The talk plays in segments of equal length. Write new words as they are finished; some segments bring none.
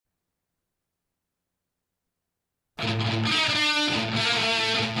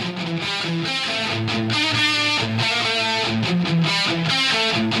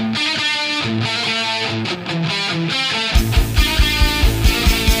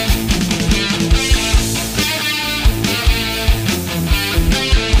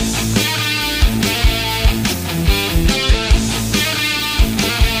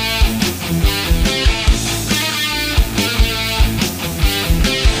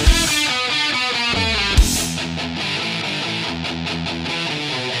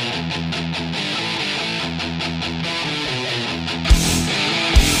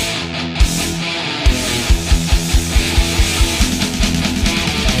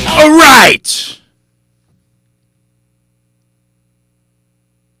All right.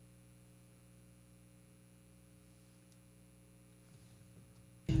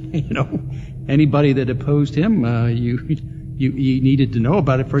 You know, anybody that opposed him, you needed to know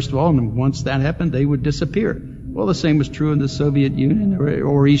about it, first of all, and once that happened, they would disappear. Well, the same was true in the Soviet Union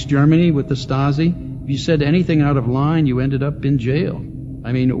or East Germany with the Stasi. If you said anything out of line, you ended up in jail.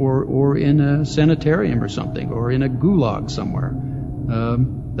 I mean, or in a sanitarium or something, or in a gulag somewhere.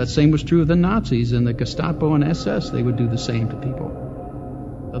 That same was true of the Nazis and the Gestapo and SS. They would do the same to people.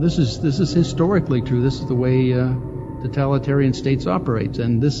 Now, this is historically true. This is the way totalitarian states operates,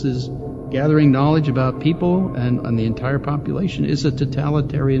 and this is gathering knowledge about people and the entire population is a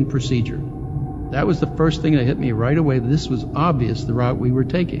totalitarian procedure. That was the first thing that hit me right away. This was obvious, the route we were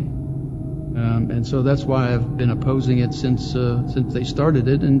taking. And so that's why I've been opposing it since they started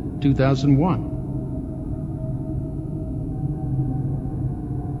it in 2001.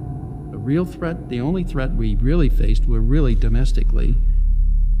 The real threat, the only threat we really faced were really domestically.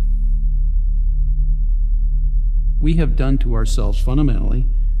 We have done to ourselves fundamentally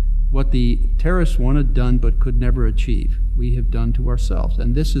what the terrorists wanted done but could never achieve. We have done to ourselves.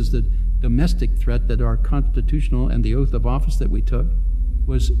 And this is the domestic threat that our constitutional and the oath of office that we took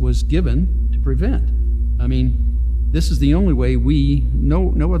was given to prevent. I mean, this is the only way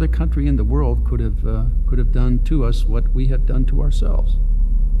no other country in the world could have done to us what we have done to ourselves.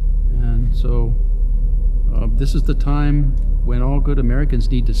 And so this is the time when all good Americans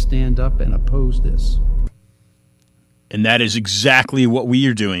need to stand up and oppose this. And that is exactly what we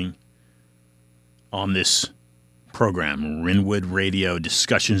are doing on this program, Rinwood Radio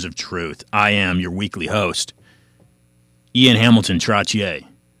Discussions of Truth. I am your weekly host, Ian Hamilton Trottier,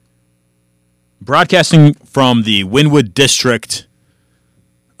 broadcasting from the Wynwood District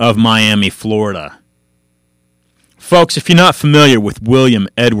of Miami, Florida. Folks, if you're not familiar with William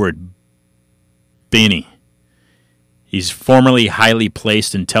Edward Binney, he's formerly highly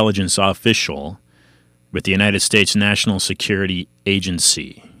placed intelligence official with the United States National Security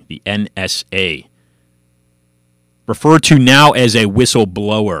Agency, the NSA, referred to now as a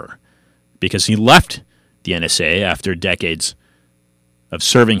whistleblower because he left the NSA after decades of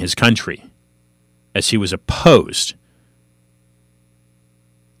serving his country as he was opposed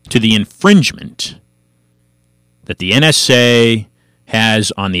to the infringement that the NSA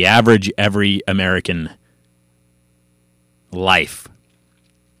has on the average every American life.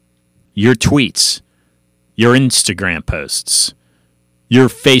 Your tweets, your Instagram posts, your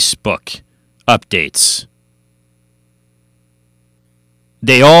Facebook updates,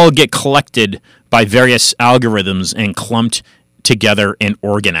 they all get collected by various algorithms and clumped together and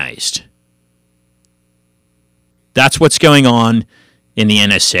organized. That's what's going on in the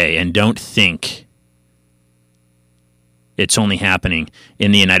NSA, and don't think it's only happening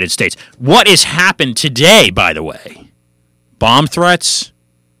in the United States. What has happened today, by the way? Bomb threats?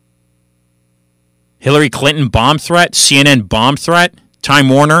 Hillary Clinton bomb threat? CNN bomb threat? Time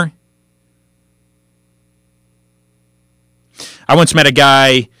Warner? I once met a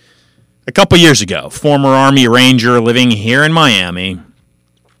guy a couple years ago, former Army Ranger living here in Miami,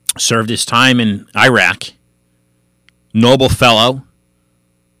 served his time in Iraq, noble fellow,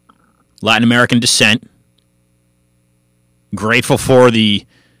 Latin American descent, grateful for the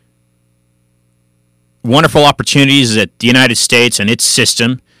wonderful opportunities that the United States and its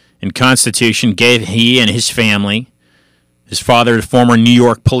system and Constitution gave he and his family. His father, a former New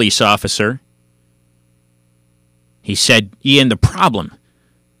York police officer. He said, Ian, the problem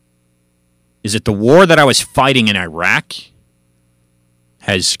is that the war that I was fighting in Iraq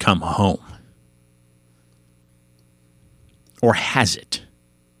has come home. Or has it?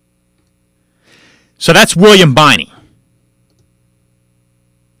 So that's William Binney.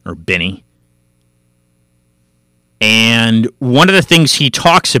 Or Binney. And one of the things he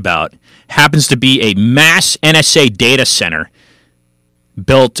talks about happens to be a mass NSA data center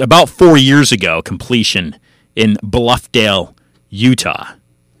built about 4 years ago, completion, in Bluffdale, Utah.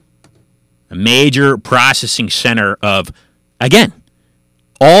 a major processing center of, again,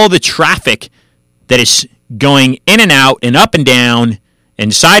 all the traffic that is going in and out and up and down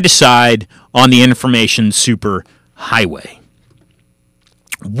and side to side on the information super highway.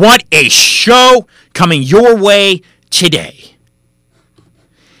 What a show coming your way today.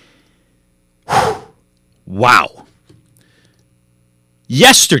 Whew. Wow.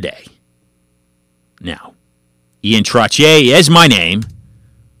 Yesterday, now, Ian Trottier is my name.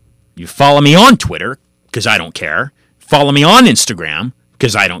 You follow me on Twitter, because I don't care. Follow me on Instagram,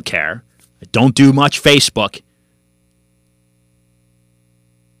 because I don't care. I don't do much Facebook.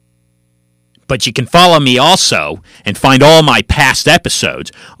 But you can follow me also and find all my past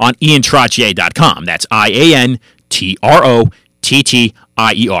episodes on iantrottier.com. That's IANTROTTIER.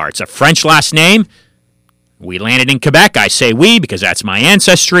 It's a French last name. We landed in Quebec. I say we because that's my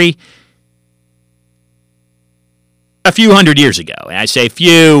ancestry. A few hundred years ago. And I say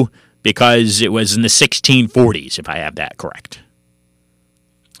few because it was in the 1640s, if I have that correct.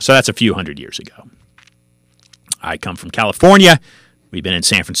 So that's a few hundred years ago. I come from California. We've been in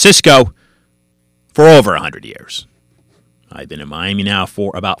San Francisco for over 100 years. I've been in Miami now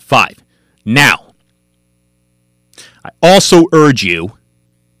for about 5. Now, I also urge you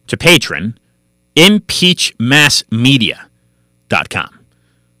to patron impeachmassmedia.com.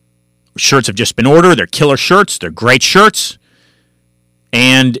 Shirts have just been ordered. They're killer shirts. They're great shirts.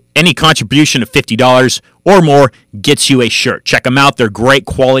 And any contribution of $50 or more gets you a shirt. Check them out. They're great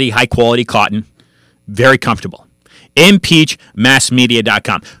quality, high-quality cotton. Very comfortable.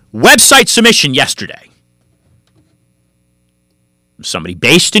 impeachmassmedia.com. Website submission yesterday. Somebody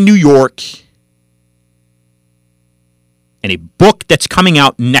based in New York. And a book that's coming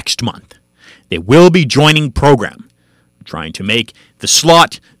out next month. They will be joining program. I'm trying to make the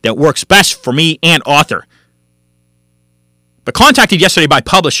slot that works best for me and author. But contacted yesterday by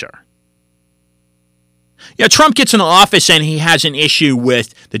publisher. Yeah, Trump gets in the office and he has an issue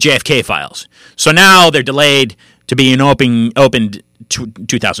with the JFK files. So now they're delayed to be opened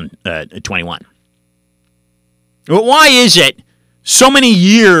 2021. But why is it so many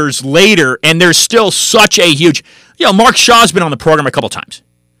years later and there's still such a huge... Mark Shaw's been on the program a couple times.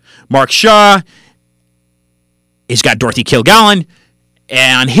 Mark Shaw has got Dorothy Kilgallen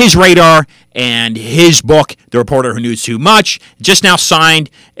on his radar, and his book, The Reporter Who Knew Too Much, just now signed,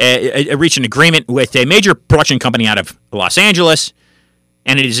 reached an agreement with a major production company out of Los Angeles,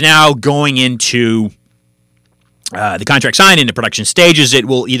 and it is now going into the contract signed into production stages. It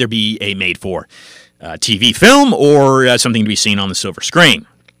will either be a made-for TV film or something to be seen on the silver screen.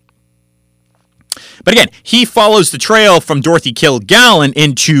 But again, he follows the trail from Dorothy Kilgallen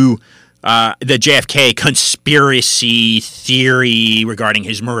into the JFK conspiracy theory regarding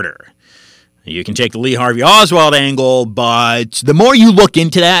his murder. You can take the Lee Harvey Oswald angle, but the more you look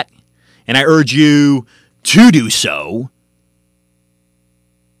into that, and I urge you to do so,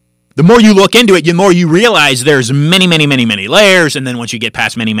 the more you look into it, the more you realize there's many, many, many, many layers, and then once you get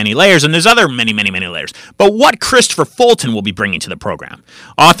past many, many layers, and there's other many, many, many layers. But what Christopher Fulton will be bringing to the program,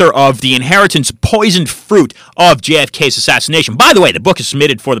 author of The Inheritance Poisoned Fruit of JFK's Assassination. By the way, the book is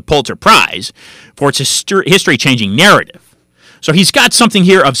submitted for the Pulitzer Prize for its history-changing narrative. So he's got something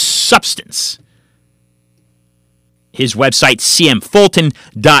here of substance. His website,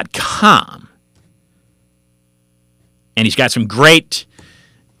 cmfulton.com. And he's got some great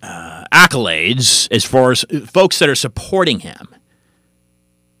accolades as far as folks that are supporting him.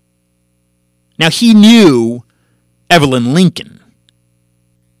 Now, he knew Evelyn Lincoln,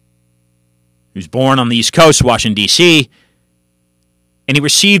 who was born on the East Coast, Washington, D.C., and he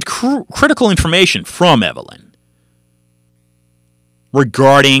received critical information from Evelyn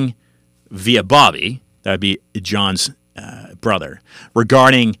regarding, via Bobby, that would be John's brother,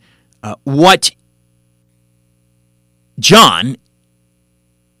 regarding what John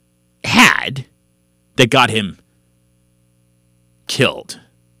had that got him killed.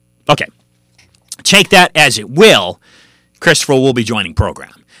 Okay. Take that as it will. Christopher will be joining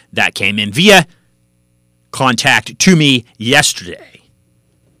program. That came in via contact to me yesterday.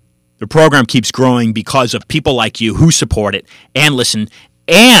 The program keeps growing because of people like you who support it and listen,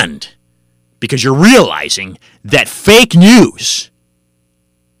 and because you're realizing that fake news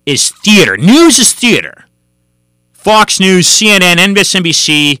is theater. News is theater. Fox News, CNN,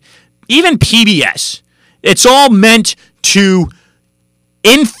 MSNBC, even PBS. It's all meant to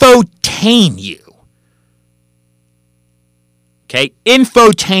infotain you. Okay?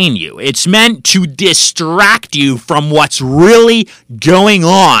 Infotain you. It's meant to distract you from what's really going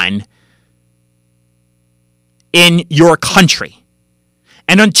on in your country.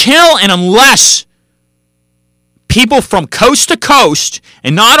 And until and unless people from coast to coast,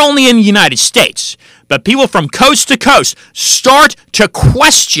 and not only in the United States, but people from coast to coast start to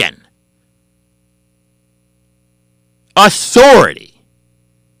question authority,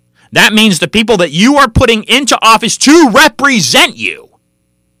 that means the people that you are putting into office to represent you,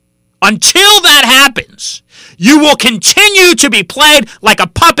 until that happens, you will continue to be played like a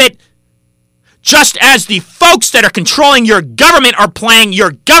puppet, just as the folks that are controlling your government are playing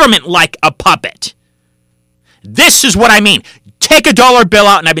your government like a puppet. This is what I mean. Take a dollar bill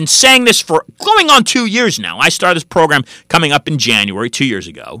out, and I've been saying this for going on 2 years now. I started this program coming up in January 2 years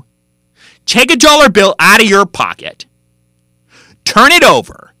ago. Take a dollar bill out of your pocket, turn it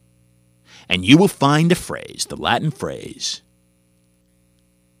over, and you will find the phrase, the Latin phrase,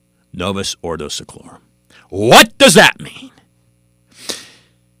 Novus Ordo Seclorum. What does that mean?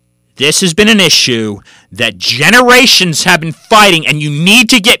 This has been an issue that generations have been fighting, and you need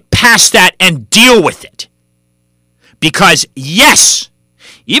to get past that and deal with it. Because, yes,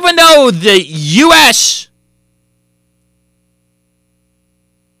 even though the U.S.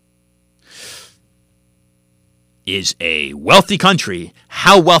 is a wealthy country,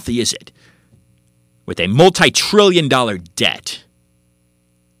 how wealthy is it? With a multi-trillion-dollar debt.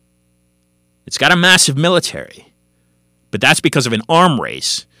 It's got a massive military, but that's because of an arm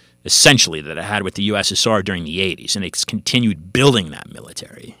race, essentially, that it had with the USSR during the 80s, and it's continued building that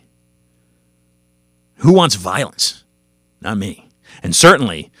military. Who wants violence? Not me. And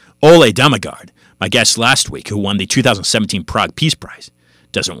certainly, Ole Demigard, my guest last week, who won the 2017 Prague Peace Prize,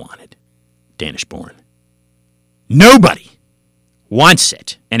 doesn't want it. Danish-born. Nobody wants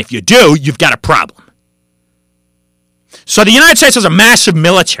it. And if you do, you've got a problem. So the United States has a massive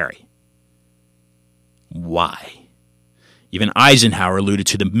military. Why? Even Eisenhower alluded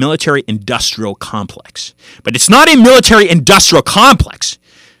to the military-industrial complex. But it's not a military-industrial complex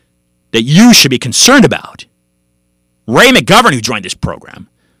that you should be concerned about. Ray McGovern, who joined this program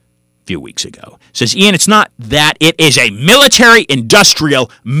a few weeks ago, says, Ian, it's not that. It is a military-industrial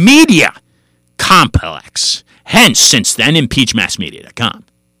media complex. Hence, since then, impeachmassmedia.com.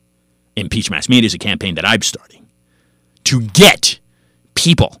 Impeach Mass Media is a campaign that I'm starting to get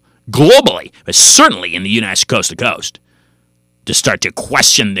people globally, but certainly in the United Coast to coast, to start to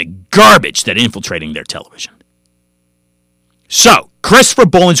question the garbage that is infiltrating their television. So, Christopher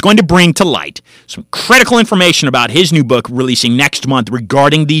Boland's going to bring to light some critical information about his new book releasing next month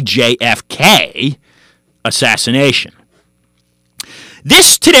regarding the JFK assassination.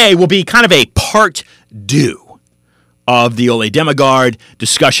 This today will be kind of a part due of the Ole Demigard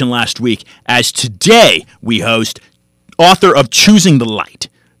discussion last week, as today we host author of Choosing the Light,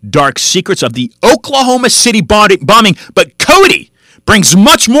 Dark Secrets of the Oklahoma City Bombing, but Cody brings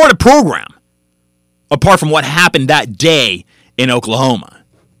much more to the program, apart from what happened that day in Oklahoma.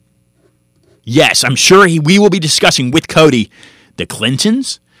 Yes, I'm sure we will be discussing with Cody the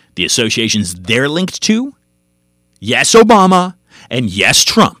Clintons, the associations they're linked to, yes, Obama, and yes,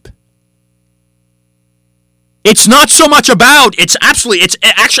 Trump. It's not so much about, it's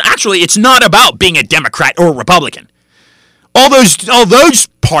not about being a Democrat or a Republican. All those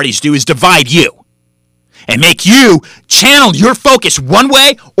parties do is divide you and make you channel your focus one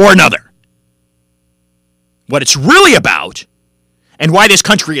way or another. What it's really about, and why this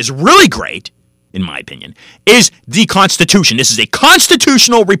country is really great, in my opinion, is the Constitution. This is a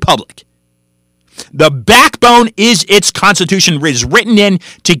constitutional republic. The backbone is its Constitution. It is written in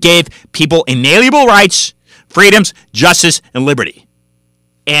to give people inalienable rights, freedoms, justice, and liberty.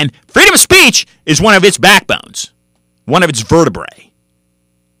 And freedom of speech is one of its backbones, one of its vertebrae.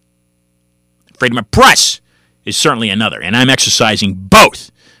 Freedom of press is certainly another, and I'm exercising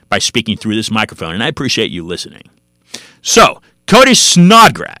both by speaking through this microphone, and I appreciate you listening. So, Cody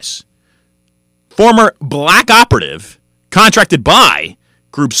Snodgrass, former black operative contracted by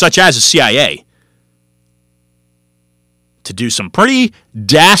groups such as the CIA to do some pretty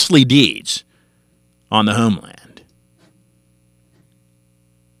dastardly deeds on the homeland.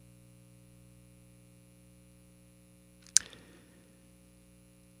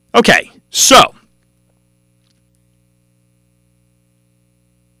 Okay, so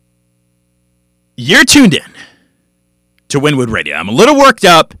you're tuned in to Winwood Radio. I'm a little worked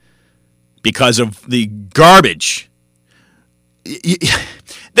up because of the garbage.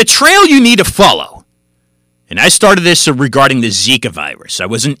 The trail you need to follow. And I started this regarding the Zika virus. I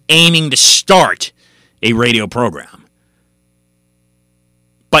wasn't aiming to start a radio program.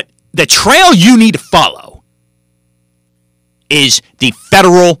 But the trail you need to follow is the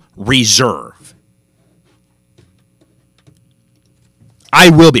Federal Reserve. I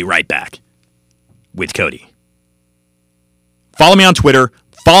will be right back with Cody. Follow me on Twitter.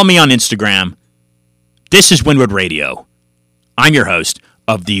 Follow me on Instagram. This is Winwood Radio. I'm your host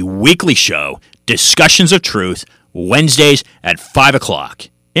of the weekly show, Discussions of Truth, Wednesdays at 5 o'clock.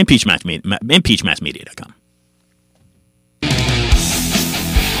 ImpeachMassMedia.com.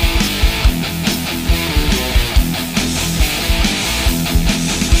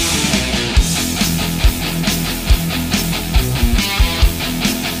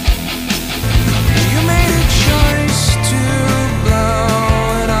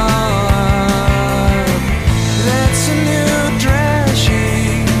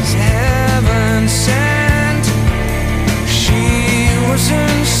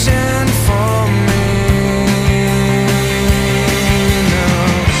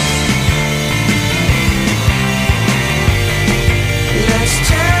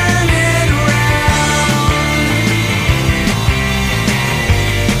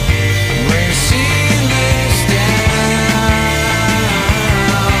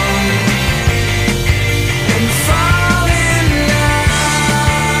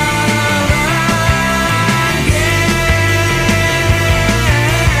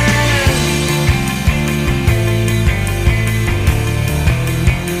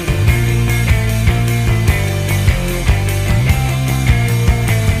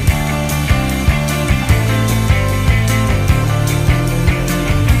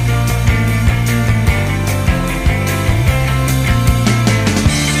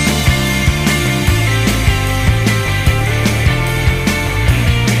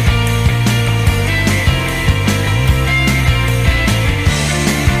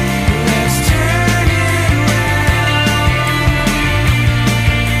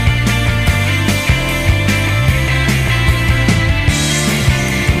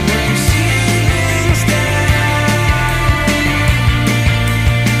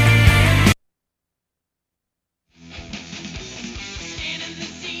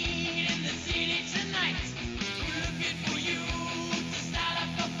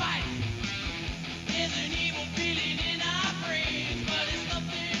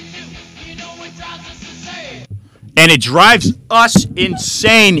 And it drives us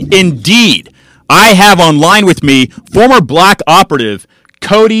insane indeed. I have online with me former black operative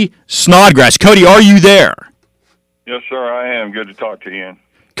Cody Snodgrass. Cody, are you there? Yes, sir, I am. Good to talk to you.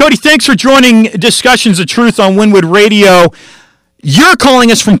 Cody, thanks for joining Discussions of Truth on Winwood Radio. You're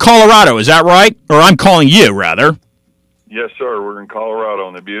calling us from Colorado, is that right? Or I'm calling you, rather. Yes, sir. We're in Colorado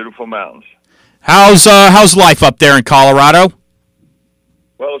in the beautiful mountains. How's life up there in Colorado?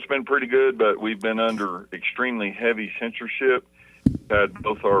 Well, it's been pretty good, but we've been under extremely heavy censorship. We've had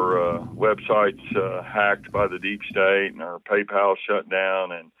both our websites hacked by the deep state and our PayPal shut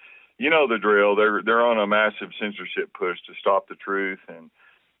down. And you know the drill. They're on a massive censorship push to stop the truth and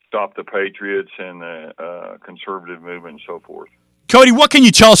stop the patriots and the conservative movement and so forth. Cody, what can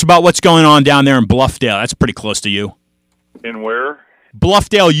you tell us about what's going on down there in Bluffdale? That's pretty close to you. In where?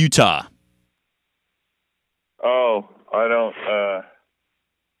 Bluffdale, Utah. Oh, I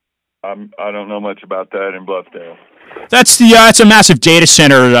don't know much about that in Bluffdale. That's it's a massive data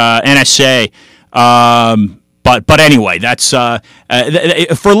center, NSA. But anyway, that's for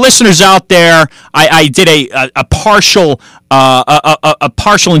listeners out there. I did a partial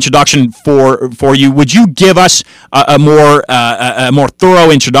introduction for you. Would you give us a more thorough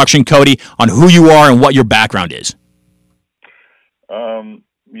introduction, Cody, on who you are and what your background is?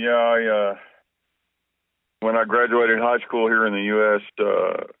 When I graduated high school here in the U.S.,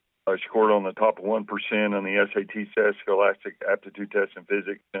 I scored on the top 1% on the SAT test, Scholastic Aptitude Test in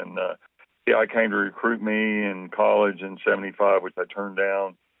physics, and I came to recruit me in college in '75, which I turned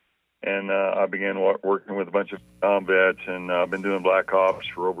down, and I began working with a bunch of vets, and I've been doing Black Ops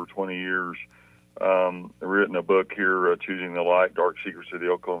for over 20 years. I've written a book here, Choosing the Light, Dark Secrets of the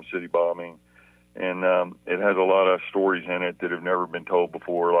Oklahoma City Bombing, and it has a lot of stories in it that have never been told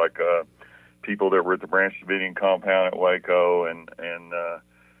before, like people that were at the Branch Davidian compound at Waco, and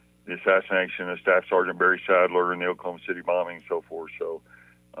the assassination of Staff Sergeant Barry Sadler and the Oklahoma City bombing and so forth. So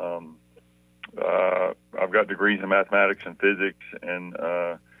I've got degrees in mathematics and physics, and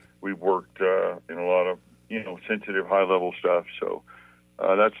we've worked in a lot of sensitive, high-level stuff. So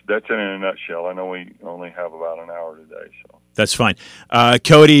that's it in a nutshell. I know we only have about an hour today, so. That's fine.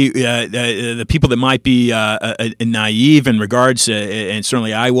 Cody, the people that might be naive in regards, and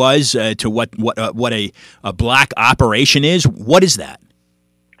certainly I was, to what a black operation is, what is that?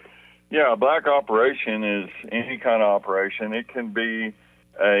 Yeah, a black operation is any kind of operation. It can be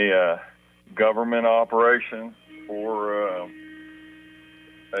a government operation or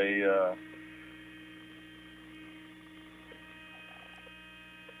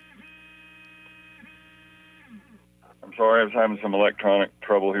I'm sorry, I was having some electronic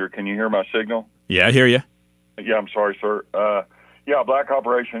trouble here. Can you hear my signal? Yeah, I hear you. Yeah, I'm sorry, sir. Yeah, black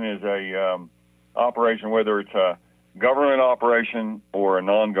operation is a operation, whether it's a government operation or a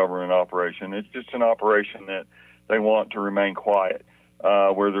non-government operation. It's just an operation that they want to remain quiet,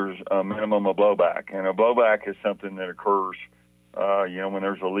 where there's a minimum of blowback. And a blowback is something that occurs, when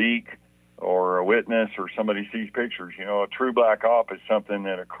there's a leak or a witness or somebody sees pictures. A true black op is something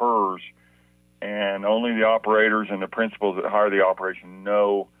that occurs, and only the operators and the principals that hire the operation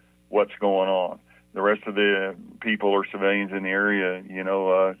know what's going on. The rest of the people or civilians in the area,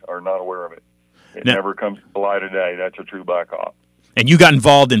 are not aware of it. It never comes to light of day. That's a true black op. And you got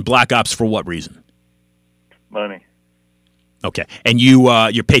involved in black ops for what reason? Money. Okay. And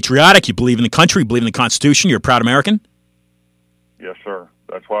you're patriotic. You believe in the country. You believe in the Constitution. You're a proud American? Yes, sir.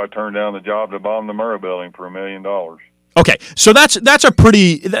 That's why I turned down the job to bomb the Murrah building for $1 million. Okay. So that's a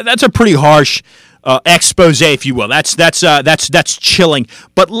pretty harsh expose, if you will. That's chilling.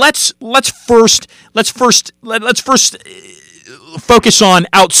 But let's first focus on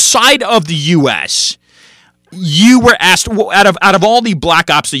outside of the U.S. You were asked, out of all the black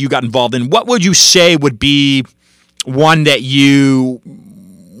ops that you got involved in, what would you say would be one that you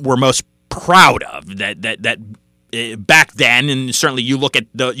were most proud of that back then? And certainly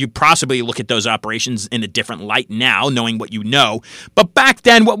you possibly look at those operations in a different light now, knowing what you know. But back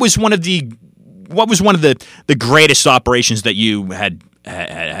then, what was one of the greatest operations that you had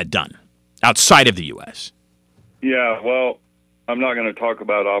done outside of the U.S.? Yeah, well, I'm not going to talk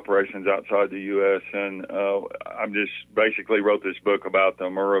about operations outside the U.S., and I'm just basically wrote this book about the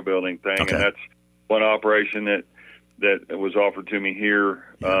Murrah building thing, okay. And that's one operation that was offered to me here.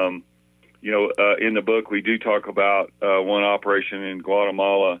 Yeah. In the book, we do talk about one operation in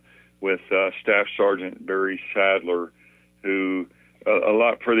Guatemala with Staff Sergeant Barry Sadler, who a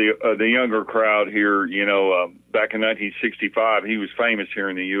lot for the younger crowd here. Back in 1965, he was famous here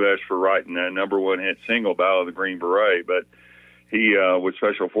in the U.S. for writing that #1 hit single, "Battle of the Green Beret," but he, with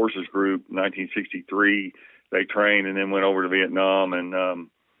Special Forces Group, 1963, they trained and then went over to Vietnam,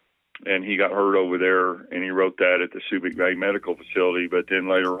 and he got hurt over there, and he wrote that at the Subic Bay Medical Facility. But then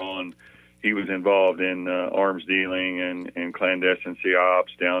later on, he was involved in arms dealing and clandestine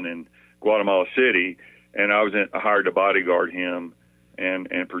ops down in Guatemala City, and I was hired to bodyguard him and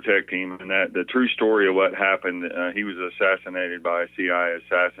protect him. And that the true story of what happened, he was assassinated by a CIA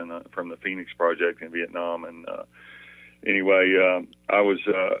assassin from the Phoenix Project in Vietnam, and anyway, I was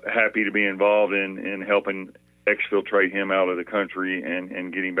happy to be involved in helping exfiltrate him out of the country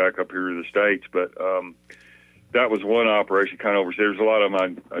and getting back up here to the States. But that was one operation kind of overseas. There's a lot of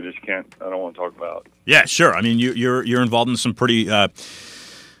them I don't want to talk about. Yeah, sure. I mean, you're involved in some pretty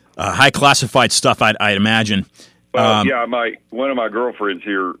high classified stuff, I'd imagine. One of my girlfriends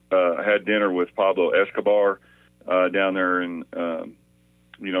here had dinner with Pablo Escobar down there in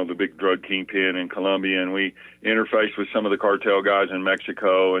the big drug kingpin in Colombia, and we interfaced with some of the cartel guys in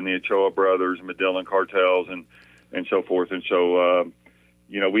Mexico and the Ochoa brothers and Medellin cartels and so forth. And so,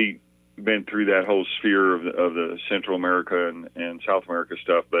 we been through that whole sphere of the Central America and South America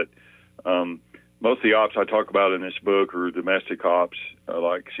stuff. But most of the ops I talk about in this book are domestic ops,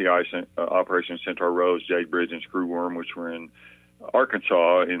 like CI Operation Centaur Rose, Jade Bridge, and Screwworm, which were in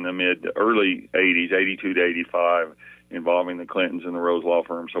Arkansas in the early 80s, 82 to 85, involving the Clintons and the Rose Law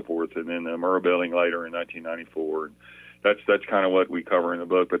Firm and so forth, and then the Murrah building later in 1994. And that's kind of what we cover in the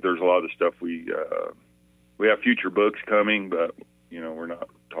book. But there's a lot of stuff we have future books coming, but we're not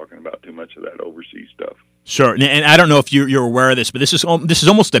talking about too much of that overseas stuff. Sure, and I don't know if you're aware of this, but this is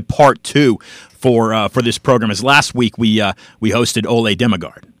almost a part two for this program. As last week we hosted Ole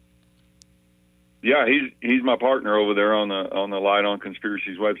Demigard. Yeah, he's my partner over there on the Light on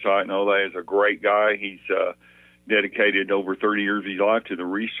Conspiracies website, and Ole is a great guy. He's dedicated over 30 years of his life to the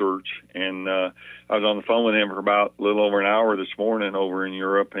research, and I was on the phone with him for about a little over an hour this morning over in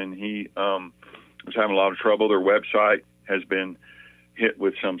Europe, and he was having a lot of trouble. Their website has been hit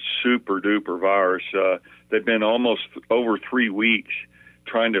with some super duper virus. They've been almost over 3 weeks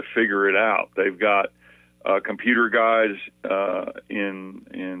trying to figure it out. They've got computer guys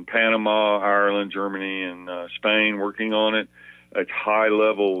in Panama, Ireland, Germany, and Spain working on it. It's high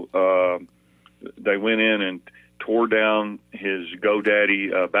level. They went in and tore down his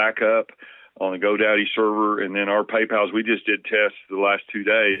GoDaddy backup on the GoDaddy server, and then our PayPal's. We just did tests the last 2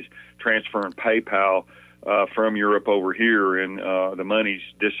 days transferring PayPal from Europe over here, and the money's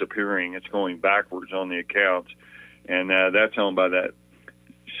disappearing. It's going backwards on the accounts, and that's owned by that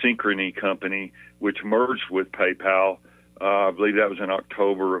Synchrony company, which merged with PayPal. I believe that was in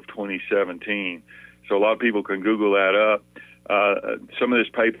October of 2017. So a lot of people can Google that up. Some of this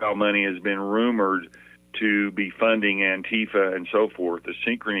PayPal money has been rumored to be funding Antifa and so forth. The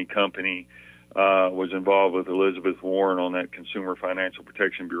Synchrony company was involved with Elizabeth Warren on that Consumer Financial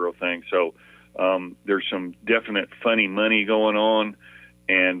Protection Bureau thing. So there's some definite funny money going on,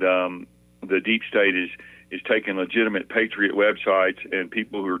 and the deep state is taking legitimate patriot websites and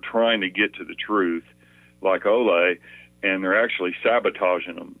people who are trying to get to the truth, like Ole, and they're actually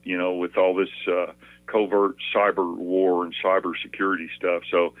sabotaging them, with all this covert cyber war and cyber security stuff.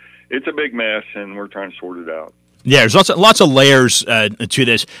 So it's a big mess, and we're trying to sort it out. Yeah, there's lots of layers to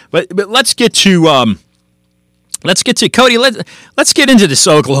this, but let's get to Cody. Let's get into this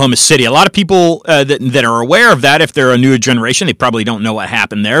Oklahoma City. A lot of people that are aware of that, if they're a newer generation, they probably don't know what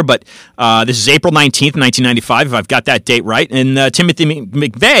happened there. But this is April 19th, 1995, if I've got that date right. And Timothy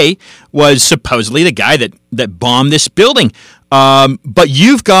McVeigh was supposedly the guy that bombed this building. But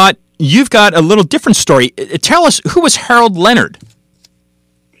you've got a little different story. Tell us, who was Harold Leonard?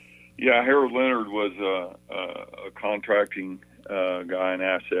 Yeah, Harold Leonard was a contracting guy, an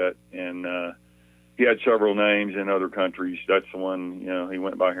asset, and he had several names in other countries. That's the one, he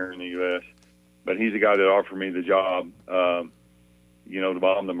went by here in the U.S. But he's the guy that offered me the job, to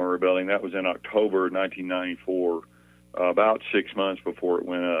bomb the Murrah building. That was in October of 1994, about 6 months before it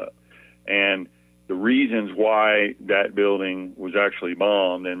went up. And the reasons why that building was actually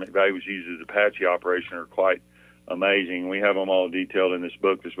bombed and McVeigh was used as an Apache operation are quite amazing. We have them all detailed in this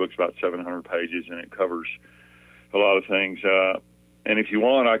book. This book's about 700 pages, and it covers a lot of things. And if you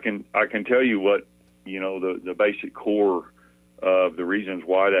want, I can tell you what, the basic core of the reasons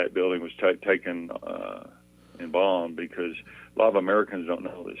why that building was taken and bombed, because a lot of Americans don't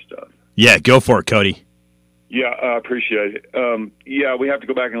know this stuff. Yeah, go for it, Cody. Yeah, I appreciate it. We have to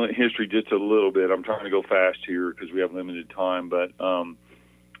go back and look at history just a little bit. I'm trying to go fast here because we have limited time, but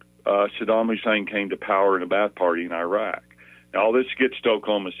Saddam Hussein came to power in a Ba'ath Party in Iraq. Now, all this gets to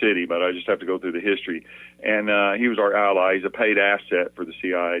Oklahoma City, but I just have to go through the history. And he was our ally. He's a paid asset for the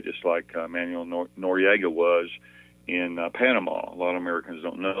CIA, just like Manuel Noriega was in Panama. A lot of Americans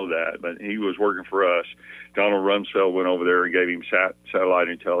don't know that, but he was working for us. Donald Rumsfeld went over there and gave him satellite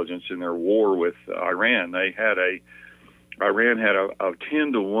intelligence in their war with Iran. Iran had a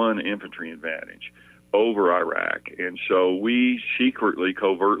 10-to-1 infantry advantage over Iraq, and so we secretly,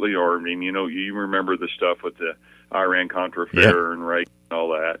 covertly armed him. You remember the stuff with the Iran-Contra affair and Reagan and all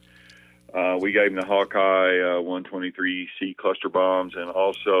that. We gave him the Hawkeye 123C cluster bombs and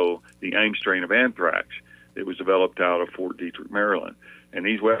also the AIM strain of anthrax that was developed out of Fort Detrick, Maryland. And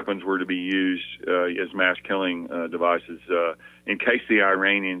these weapons were to be used as mass killing devices in case the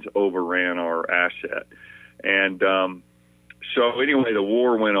Iranians overran our asset. And so anyway, the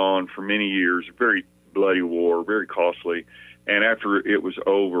war went on for many years, a very bloody war, very costly. And after it was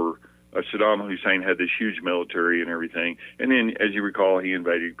over, Saddam Hussein had this huge military and everything. And then, as you recall, he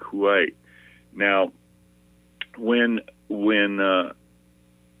invaded Kuwait. Now, when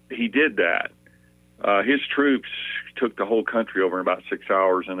he did that, his troops took the whole country over in about 6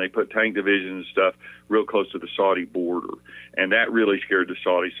 hours, and they put tank divisions and stuff real close to the Saudi border. And that really scared the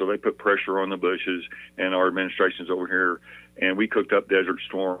Saudis, so they put pressure on the Bushes and our administrations over here. And we cooked up Desert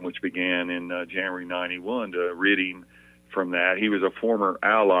Storm, which began in January 91 to rid him from that. He was a former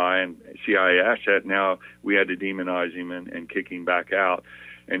ally and CIA asset. Now we had to demonize him and kick him back out.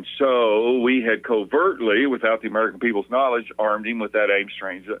 And so we had covertly, without the American people's knowledge, armed him with that AIM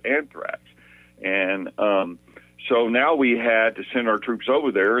strains of anthrax. And so now we had to send our troops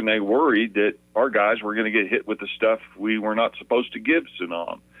over there, and they worried that our guys were going to get hit with the stuff we were not supposed to give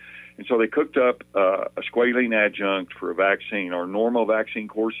Saddam. And so they cooked up a squalene adjunct for a vaccine. Our normal vaccine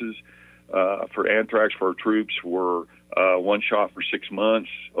courses for anthrax for our troops were one shot for 6 months,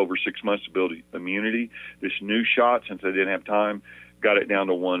 over 6 months to build immunity. This new shot, since they didn't have time, got it down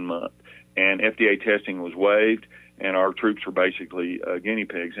to 1 month. And FDA testing was waived, and our troops were basically guinea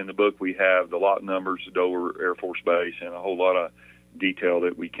pigs. In the book, we have the lot numbers, the Dover Air Force Base, and a whole lot of detail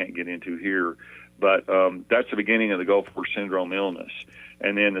that we can't get into here. But that's the beginning of the Gulf War Syndrome illness.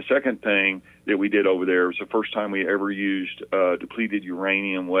 And then the second thing that we did over there was the first time we ever used depleted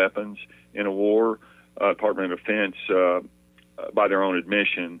uranium weapons in a war. Department of Defense, by their own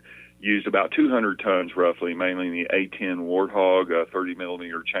admission, used about 200 tons roughly, mainly in the A-10 Warthog,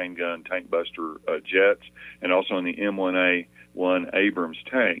 30-millimeter chain gun tank buster jets, and also in the M1A1 Abrams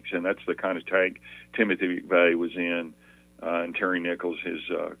tanks. And that's the kind of tank Timothy McVeigh was in, and Terry Nichols, his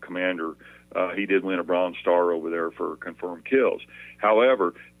commander. He did win a Bronze Star over there for confirmed kills.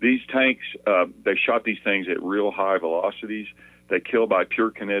 However, these tanks, they shot these things at real high velocities. They kill by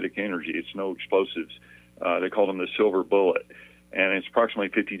pure kinetic energy. It's no explosives. They call them the silver bullet. And it's approximately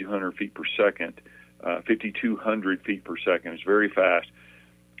 5,200 feet per second, 5,200 feet per second. It's very fast.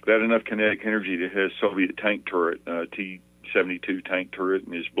 That enough kinetic energy to hit a Soviet tank turret, T-72 tank turret,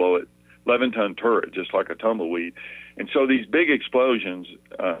 and just blow it 11-ton turret, just like a tumbleweed. And so these big explosions,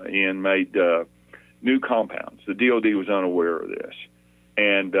 Ian, made new compounds. The DOD was unaware of this.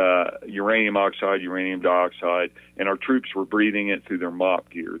 And uranium oxide, uranium dioxide, and our troops were breathing it through their MOP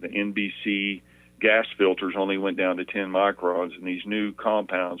gear. The NBC gas filters only went down to 10 microns, and these new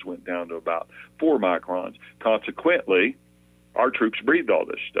compounds went down to about 4 microns. Consequently, our troops breathed all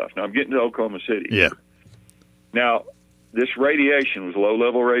this stuff. Now, I'm getting to Oklahoma City. Yeah. Now, this radiation was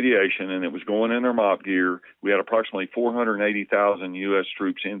low-level radiation, and it was going in their MOP gear. We had approximately 480,000 U.S.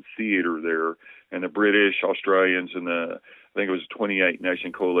 troops in theater there, and the British, Australians, and I think it was a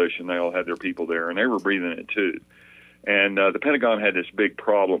 28-nation coalition. They all had their people there, and they were breathing it too. And the Pentagon had this big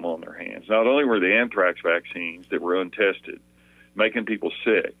problem on their hands. Not only were the anthrax vaccines that were untested making people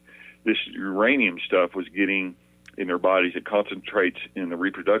sick, this uranium stuff was getting in their bodies. It concentrates in the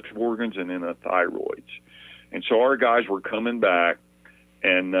reproductive organs and in the thyroids. And so our guys were coming back,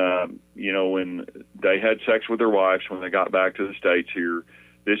 and, when they had sex with their wives, when they got back to the States here,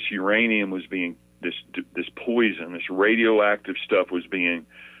 this uranium was being, this poison, this radioactive stuff was being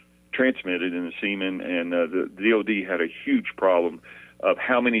transmitted in the semen, and the DOD had a huge problem of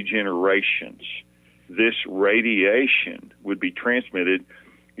how many generations this radiation would be transmitted,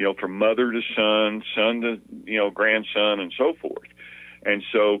 from mother to son, son to, grandson, and so forth. And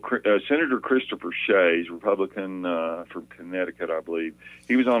so Senator Christopher Shays, Republican from Connecticut, I believe,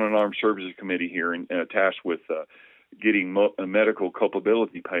 he was on an Armed Services Committee here and tasked with getting medical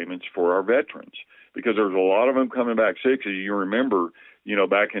culpability payments for our veterans, because there was a lot of them coming back sick. As you remember,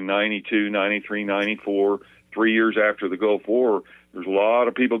 back in 92, 93, 94, 3 years after the Gulf War, there's a lot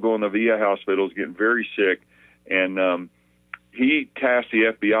of people going to VA hospitals getting very sick. And he tasked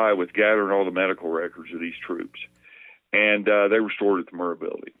the FBI with gathering all the medical records of these troops. And they were stored at the Murrah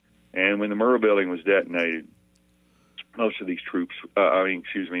Building. And when the Murrah Building was detonated, most of these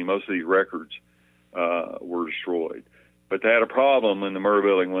most of these records were destroyed. But they had a problem when the Murrah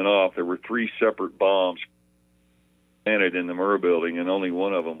Building went off. There were 3 separate bombs planted in the Murrah Building, and only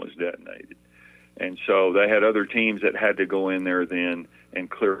one of them was detonated. And so they had other teams that had to go in there then and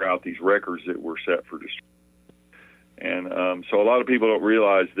clear out these records that were set for destruction. And so a lot of people don't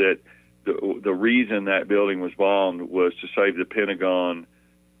realize that the reason that building was bombed was to save the Pentagon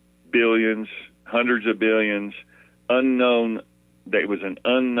billions, hundreds of billions, unknown. It was an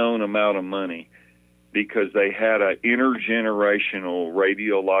unknown amount of money, because they had an intergenerational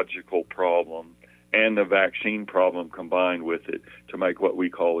radiological problem and the vaccine problem combined with it to make what we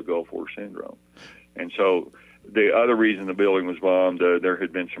call the Gulf War syndrome. And so the other reason the building was bombed, there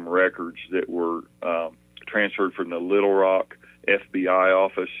had been some records that were transferred from the Little Rock FBI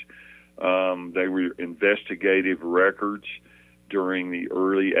office. They were investigative records during the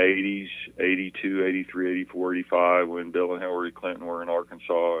early 80s, 82, 83, 84, 85, when Bill and Hillary Clinton were in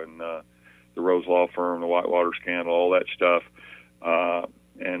Arkansas, and the Rose Law Firm, the Whitewater scandal, all that stuff,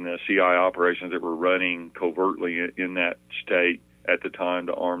 and the CI operations that were running covertly in that state at the time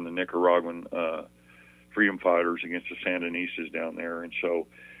to arm the Nicaraguan freedom fighters against the Sandinistas down there. And so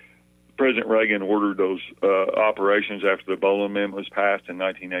President Reagan ordered those operations after the Boland Amendment was passed in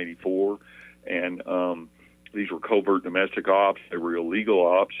 1984, and these were covert domestic ops. They were illegal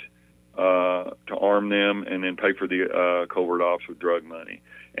ops to arm them and then pay for the covert ops with drug money.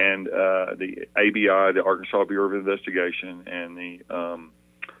 And the ABI, the Arkansas Bureau of Investigation, and the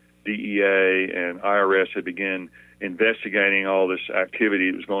DEA and IRS had begun investigating all this activity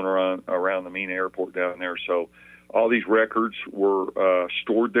that was going around the Mena Airport down there. So all these records were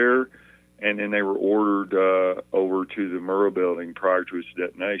stored there, and then they were ordered over to the Murrah Building prior to its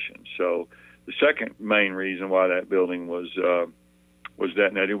detonation. So the second main reason why that building was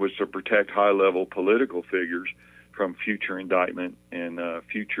detonated was to protect high-level political figures from future indictment and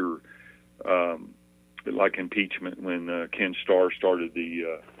future, like impeachment, when Ken Starr started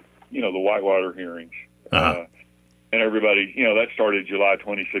the Whitewater hearings. And everybody, that started July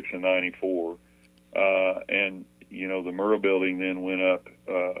 26th of 94. And, the Murrah Building then went up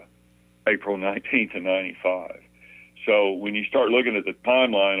April 19th of 95. So when you start looking at the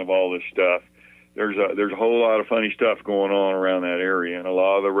timeline of all this stuff, there's a whole lot of funny stuff going on around that area, and a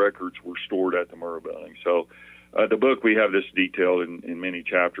lot of the records were stored at the Murrah Building. So the book, we have this detailed in many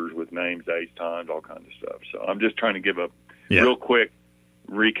chapters with names, dates, times, all kinds of stuff. So I'm just trying to give a real quick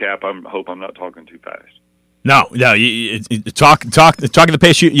recap. I hope I'm not talking too fast. No. Talk at the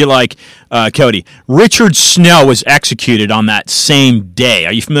pace you like, Cody. Richard Snell was executed on that same day.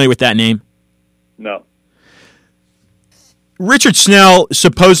 Are you familiar with that name? No. Richard Snell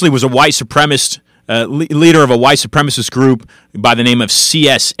supposedly was a white supremacist, leader of a white supremacist group by the name of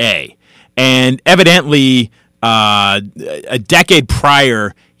CSA. And evidently, a decade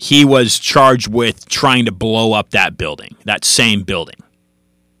prior, he was charged with trying to blow up that building, that same building.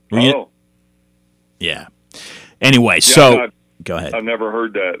 Yeah. Anyway, go ahead. I've never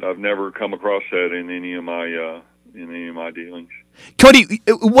heard that. I've never come across that in any of my dealings. Cody,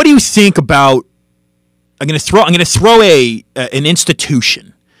 what do you think about? I'm going to throw an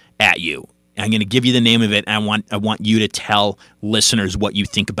institution at you. I'm going to give you the name of it. And I want you to tell listeners what you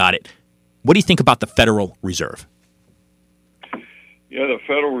think about it. What do you think about the Federal Reserve? Yeah, the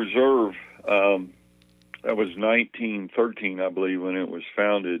Federal Reserve. That was 1913, I believe, when it was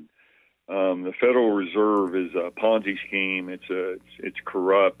founded. The Federal Reserve is a Ponzi scheme. It's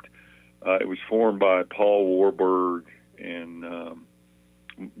corrupt. It was formed by Paul Warburg and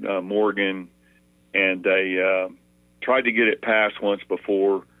Morgan, and they tried to get it passed once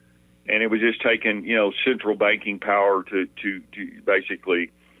before, and it was just taking central banking power to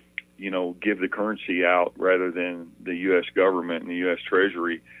basically give the currency out rather than the U.S. government and the U.S.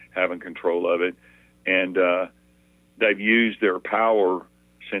 Treasury having control of it, and they've used their power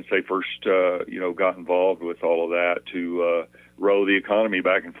since they first, got involved with all of that to roll the economy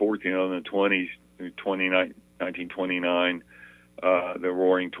back and forth. In the 20s, 1929, the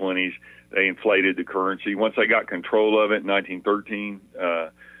Roaring '20s, they inflated the currency. Once they got control of it in 1913,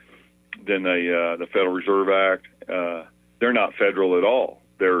 then the Federal Reserve Act. They're not federal at all.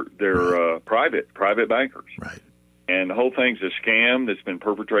 They're private bankers. Right. And the whole thing's a scam that's been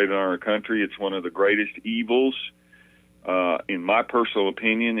perpetrated on our country. It's one of the greatest evils, in my personal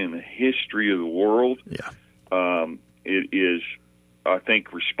opinion, in the history of the world. Yeah. It is, I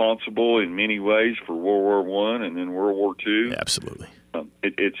think, responsible in many ways for World War I and then World War II. Absolutely.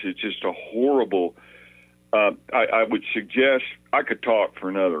 It's just a horrible. I would suggest I could talk for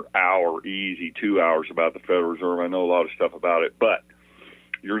another hour, easy 2 hours about the Federal Reserve. I know a lot of stuff about it, but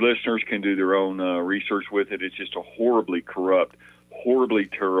your listeners can do their own research with it. It's just a horribly corrupt, horribly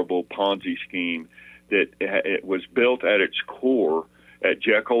terrible Ponzi scheme that it was built at its core at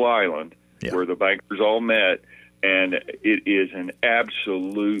Jekyll Island, where the bankers all met, and it is an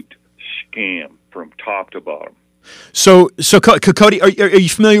absolute scam from top to bottom. So Cody, are you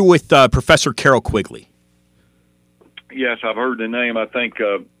familiar with Professor Carroll Quigley? Yes, I've heard the name. I think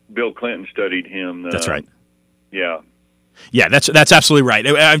Bill Clinton studied him. That's right. Yeah. Yeah, that's absolutely right.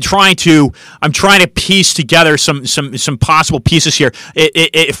 I'm trying to piece together some possible pieces here.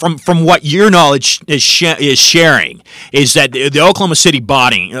 From what your knowledge is sharing is that the Oklahoma City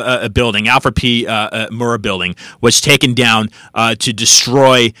building, Alfred P. Murrah building, was taken down to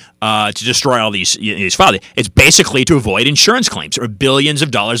destroy all these files. It's basically to avoid insurance claims or billions of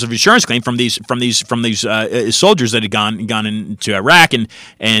dollars of insurance claim from these soldiers that had gone into Iraq and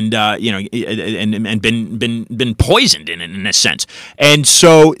been poisoned in a sense. And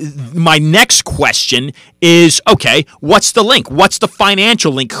so my next question is, okay, what's the link? What's the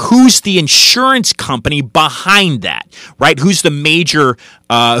financial link? Who's the insurance company behind that, right? Who's the major,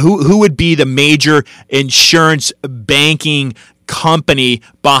 who would be the major insurance banking company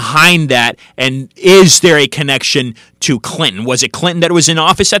behind that? And is there a connection to Clinton? Was it Clinton that was in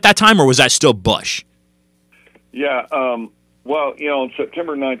office at that time, or was that still Bush? Yeah, well, on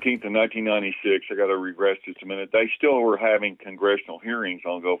September 19th of 1996, I got to regress just a minute, they still were having congressional hearings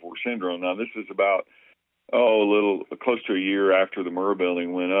on Gulf War syndrome. Now, this is about, close to a year after the Murrah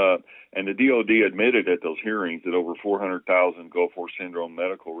building went up, and the DOD admitted at those hearings that over 400,000 Gulf War syndrome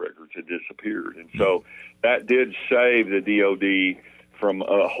medical records had disappeared. And so that did save the DOD from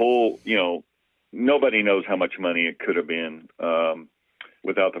a whole, nobody knows how much money it could have been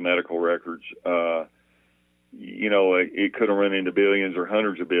without the medical records. It could have run into billions or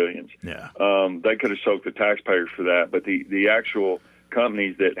hundreds of billions. Yeah. They could have soaked the taxpayers for that. But the actual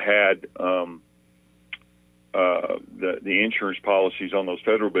companies that had the insurance policies on those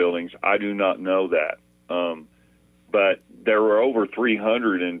federal buildings, I do not know that. But there were over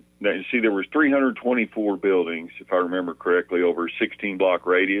 300, and there was 324 buildings, if I remember correctly, over a 16-block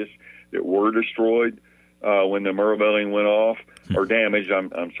radius that were destroyed when the Murrah building went off, or damaged.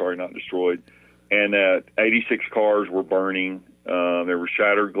 I'm sorry, not destroyed. And 86 cars were burning. There was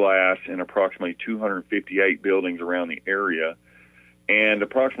shattered glass in approximately 258 buildings around the area, and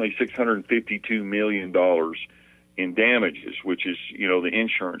approximately $652 million in damages, which is, the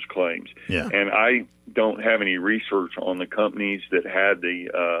insurance claims. Yeah. And I don't have any research on the companies that had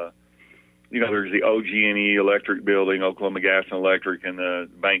the, there's the OG&E Electric building, Oklahoma Gas and Electric, and the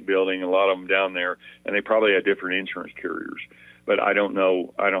bank building, a lot of them down there, and they probably had different insurance carriers. But I don't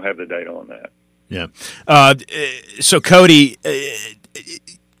know. I don't have the data on that. Yeah. So, Cody,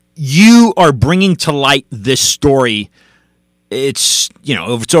 you are bringing to light this story. It's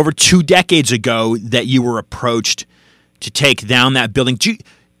over 2 decades ago that you were approached to take down that building.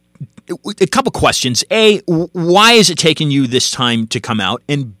 a couple questions. A, why is it taking you this time to come out?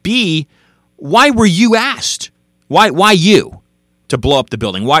 And B, why were you asked? Why you to blow up the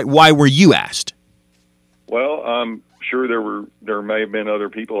building? Why were you asked? Well, I'm sure there may have been other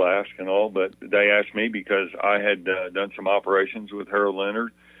people asked and all, but they asked me because I had done some operations with Harold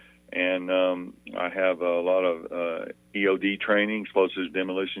Leonard, and I have a lot of EOD training, explosives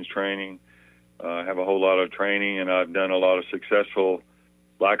demolitions training. I have a whole lot of training, and I've done a lot of successful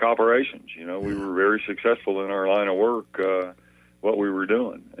black operations. You know, we were very successful in our line of work, what we were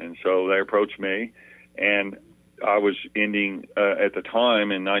doing. And so they approached me, and I was ending, at the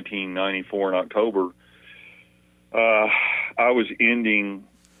time in 1994 in October, I was ending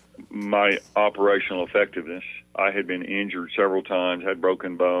my operational effectiveness. I had been injured several times, had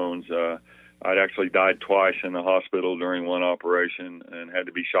broken bones. I'd actually died twice in the hospital during one operation and had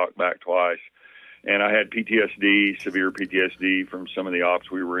to be shocked back twice. And I had PTSD, severe PTSD from some of the ops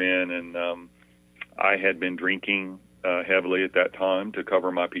we were in, and I had been drinking heavily at that time to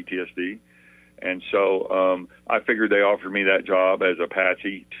cover my PTSD. And so I figured they offered me that job as a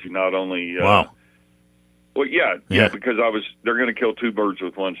patsy to not only Wow. Well, yeah, because they're going to kill two birds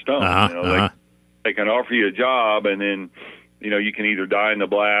with one stone. You know, they can offer you a job, and then, you know, you can either die in the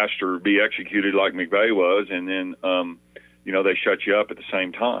blast or be executed like McVeigh was, and then, you know, they shut you up at the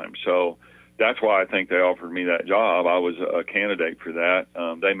same time. So that's why I think they offered me that job. I was a candidate for that.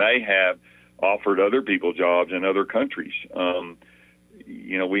 They may have offered other people jobs in other countries.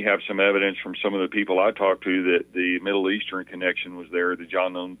 You know, we have some evidence from some of the people I talked to that the Middle Eastern connection was there, the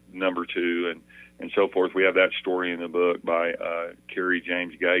John number 2, and so forth. We have that story in the book by Kerry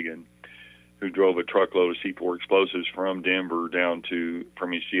James Gagan, who drove a truckload of C4 explosives from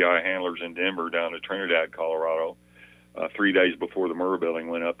his CI handlers in Denver down to Trinidad, Colorado, 3 days before the Murrah building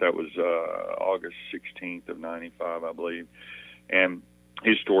went up. That was August 16th of 95, I believe. And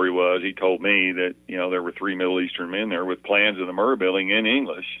his story was, he told me that, you know, there were 3 Middle Eastern men there with plans of the Murrah building in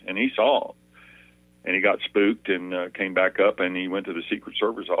English, and he saw them. And he got spooked and came back up, and he went to the Secret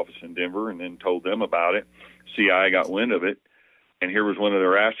Service office in Denver and then told them about it. CIA got wind of it, and here was one of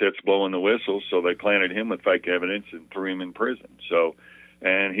their assets blowing the whistle, so they planted him with fake evidence and threw him in prison. So,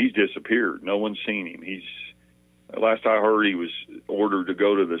 and he's disappeared. No one's seen him. Last I heard, he was ordered to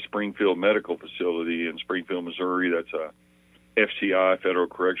go to the Springfield Medical Facility in Springfield, Missouri. That's a FCI, Federal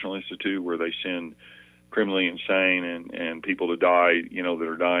Correctional Institute, where they send criminally insane and people to die, you know, that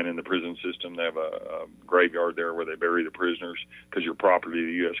are dying in the prison system. They have a graveyard there where they bury the prisoners because you're property of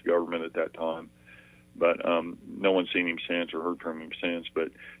the U.S. government at that time. But no one's seen him since or heard from him since. But,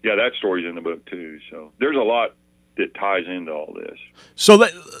 yeah, that story's in the book, too. So there's a lot that ties into all this. So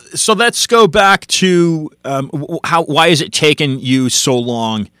let's go back to why has it taken you so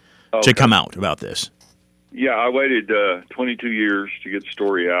long to come out about this? Yeah, I waited 22 years to get the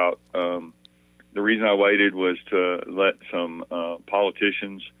story out. The reason I waited was to let some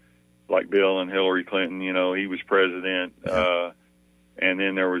politicians like Bill and Hillary Clinton, you know, he was president, and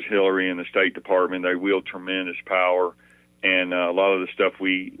then there was Hillary in the State Department. They wield tremendous power, and a lot of the stuff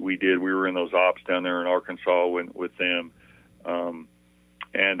we did, we were in those ops down there in Arkansas with them,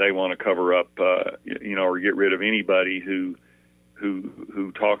 and they want to cover up, you know, or get rid of anybody who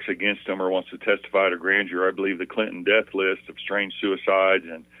talks against them or wants to testify to grand jury. I believe the Clinton death list of strange suicides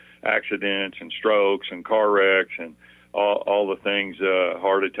and accidents and strokes and car wrecks and all the things,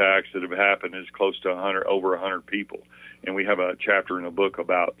 heart attacks that have happened is close to over 100 people. And we have a chapter in the book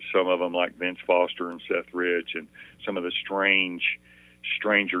about some of them, like Vince Foster and Seth Rich, and some of the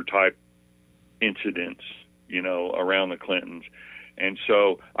stranger type incidents, you know, around the Clintons. And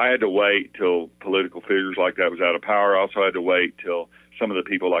so I had to wait till political figures like that was out of power. I also had to wait till some of the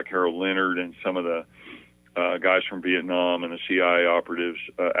people like Harold Leonard and some of the guys from Vietnam and the CIA operatives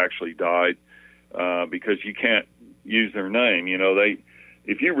actually died because you can't use their name. You know,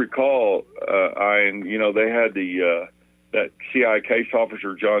 if you recall, you know, they had that CIA case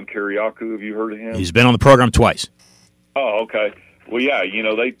officer, John Kiriakou. Have you heard of him? He's been on the program twice. Oh, okay. Well, yeah, you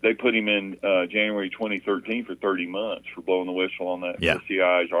know, they put him in January 2013 for 30 months for blowing the whistle on that the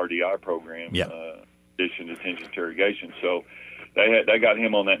CIA's RDI program, addition detention interrogation. So they got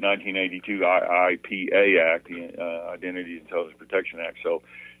him on that 1982 IIPA Act, the Identity Intelligence Protection Act. So,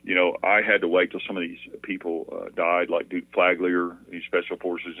 you know, I had to wait till some of these people died, like Duke Flagler, he's Special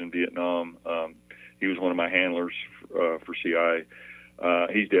Forces in Vietnam. He was one of my handlers for CIA.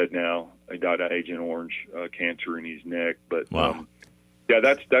 He's dead now. He died of Agent Orange cancer in his neck. But wow. Yeah,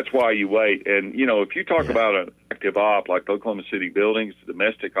 that's why you wait. And you know, if you talk about an active op like the Oklahoma City buildings,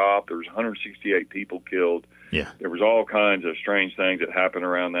 domestic op, there was 168 people killed. Yeah, there was all kinds of strange things that happened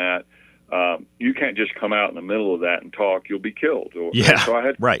around that. You can't just come out in the middle of that and talk; you'll be killed. Yeah, so I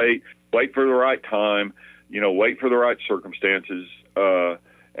had to wait wait for the right time, wait for the right circumstances,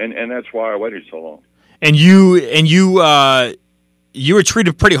 and that's why I waited so long. And you were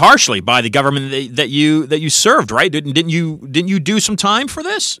treated pretty harshly by the government that you served, right? Didn't you do some time for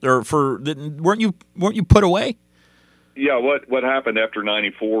this, or weren't you put away? Yeah. What happened after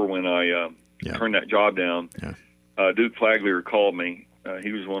 '94 when I turned that job down? Yeah. Duke Flagler called me.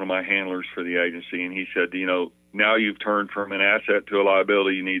 He was one of my handlers for the agency, and he said, now you've turned from an asset to a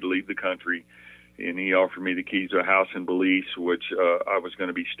liability. You need to leave the country. And he offered me the keys to a house in Belize, which I was going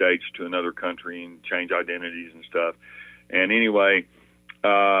to be staged to another country and change identities and stuff. And anyway,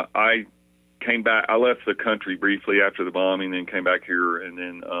 I came back. I left the country briefly after the bombing, then came back here. And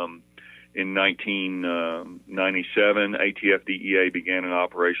then in 1997, ATF DEA began an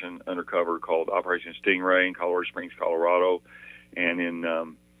operation undercover called Operation Stingray in Colorado Springs, Colorado. And in,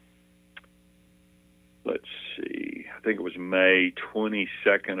 let's see, I think it was May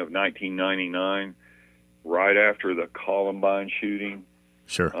 22nd of 1999, right after the Columbine shooting.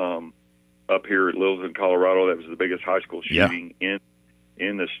 Sure. Up here at Littleton, Colorado, that was the biggest high school shooting in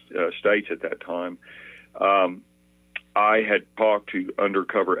the States at that time. I had talked to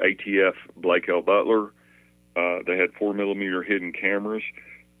undercover ATF Blake L. Butler. They had 4mm hidden cameras.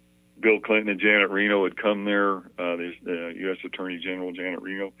 Bill Clinton and Janet Reno had come there. There's the U.S. Attorney General Janet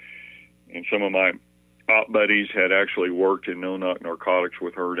Reno, and some of my op buddies had actually worked in no-knock narcotics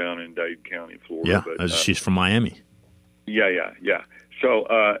with her down in Dade County, Florida. Yeah, she's from Miami. Yeah. So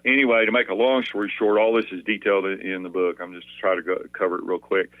anyway, to make a long story short, all this is detailed in the book. I'm just trying to cover it real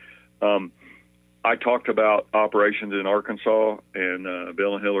quick. I talked about operations in Arkansas and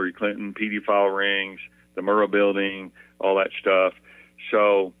Bill and Hillary Clinton, pedophile rings, the Murrah building, all that stuff.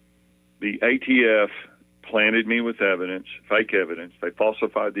 So the ATF planted me with evidence, fake evidence. They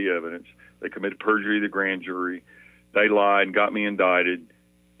falsified the evidence. They committed perjury to the grand jury. They lied and got me indicted.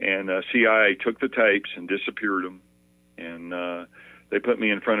 And CIA took the tapes and disappeared them. And they put me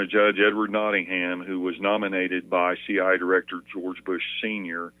in front of Judge Edward Nottingham, who was nominated by CIA Director George Bush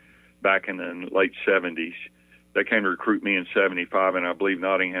Sr. back in the late 70s. They came to recruit me in 75, and I believe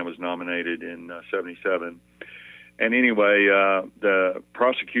Nottingham was nominated in 77. And anyway, the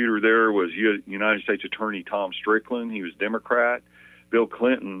prosecutor there was United States Attorney Tom Strickland. He was Democrat. Bill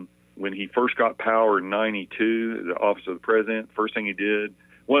Clinton, when he first got power in 92, the office of the president,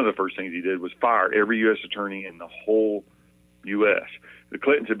 one of the first things he did was fire every U.S. attorney in the whole U.S. The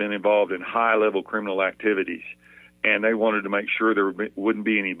Clintons had been involved in high-level criminal activities, and they wanted to make sure there wouldn't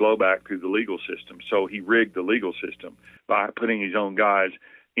be any blowback through the legal system. So he rigged the legal system by putting his own guys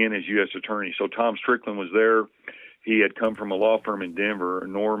in as U.S. attorney. So Tom Strickland was there. He had come from a law firm in Denver,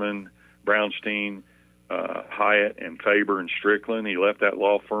 Norman, Brownstein, Hyatt, and Faber and Strickland. He left that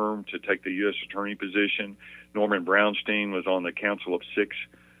law firm to take the U.S. attorney position. Norman Brownstein was on the Council of Six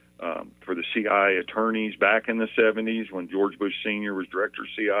for the CIA attorneys back in the 70s when George Bush Sr. was director of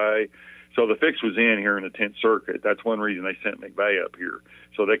CIA. So the fix was in here in the 10th Circuit. That's one reason they sent McVeigh up here,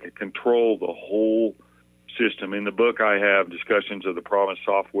 so they could control the whole system. In the book, I have discussions of the Promise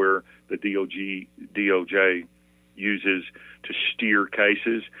software the DOJ uses to steer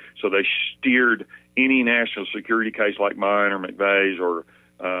cases. So they steered any national security case like mine or McVeigh's, or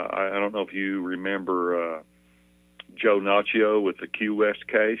I don't know if you remember Joe Naccio with the Q West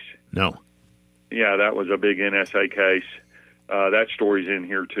case. No. Yeah, that was a big NSA case. That story's in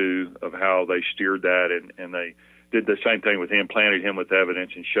here, too, of how they steered that, and they did the same thing with him, planted him with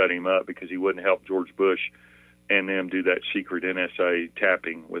evidence and shut him up because he wouldn't help George Bush and them do that secret NSA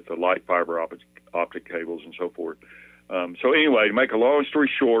tapping with the light fiber optic cables and so forth. So anyway, to make a long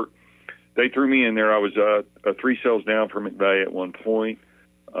story short, they threw me in there. I was 3 cells down from McVeigh at one point.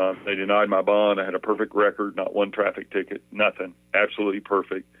 They denied my bond. I had a perfect record, not one traffic ticket, nothing, absolutely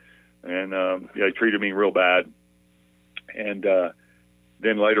perfect. And they treated me real bad. And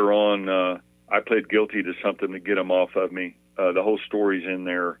then later on, I pled guilty to something to get them off of me. The whole story's in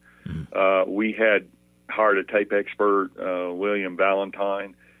there. We had hired a tape expert, William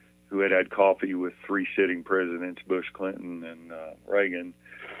Valentine, who had coffee with 3 sitting presidents, Bush, Clinton, and Reagan.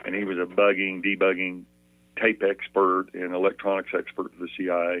 And he was a debugging tape expert and electronics expert for the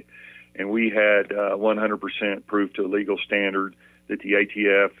CIA. And we had 100% proof to a legal standard that the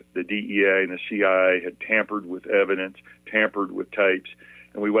ATF, the DEA, and the CIA had tampered with evidence, tampered with tapes,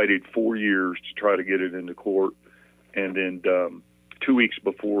 and we waited 4 years to try to get it into court. And then 2 weeks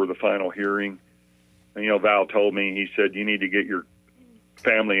before the final hearing, and, Val told me, he said, you need to get your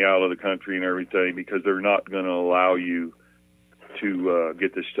family out of the country and everything because they're not going to allow you to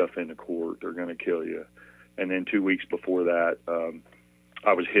get this stuff into court. They're going to kill you. And then 2 weeks before that,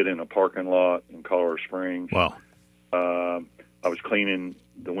 I was hit in a parking lot in Colorado Springs. Wow. I was cleaning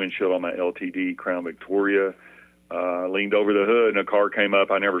the windshield on my LTD Crown Victoria. Leaned over the hood, and a car came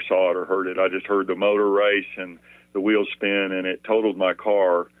up. I never saw it or heard it. I just heard the motor race and the wheels spin, and it totaled my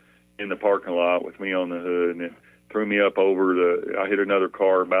car in the parking lot with me on the hood, and it threw me up over I hit another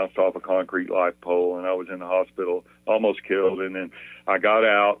car, bounced off a concrete light pole, and I was in the hospital, almost killed. And then I got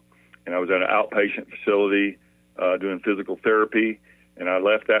out, and I was at an outpatient facility doing physical therapy, and I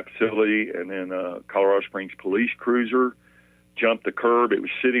left that facility, and then Colorado Springs police cruiser jumped the curb. It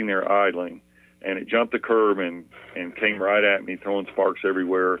was sitting there idling, and it jumped the curb and came right at me, throwing sparks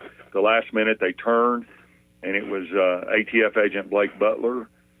everywhere. The last minute they turned, and it was ATF agent Blake Butler.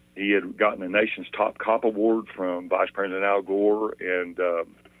 He had gotten the nation's top cop award from Vice President Al Gore and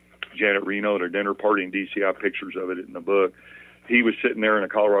Janet Reno at a dinner party in D.C. I have pictures of it in the book. He was sitting there in a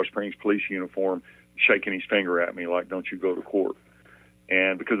Colorado Springs police uniform, shaking his finger at me like, "Don't you go to court."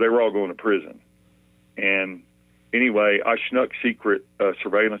 And because they were all going to prison. And anyway, I snuck secret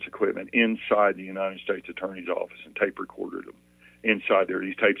surveillance equipment inside the United States Attorney's Office and tape recorded them inside there.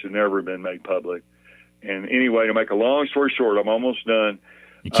 These tapes have never been made public. And anyway, to make a long story short, I'm almost done.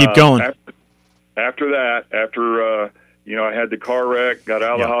 You keep going. After that, I had the car wreck, got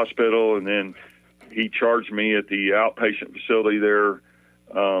out of the hospital, and then he charged me at the outpatient facility there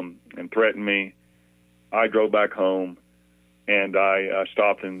and threatened me. I drove back home. And I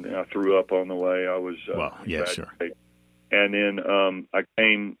stopped and I threw up on the way. I was sure. And then I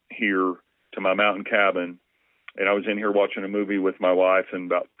came here to my mountain cabin, and I was in here watching a movie with my wife and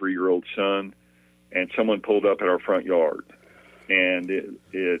about 3-year-old son, and someone pulled up at our front yard. And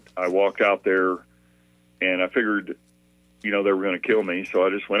I walked out there, and I figured, they were going to kill me, so I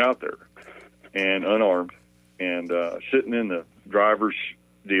just went out there, and unarmed, and sitting in the driver's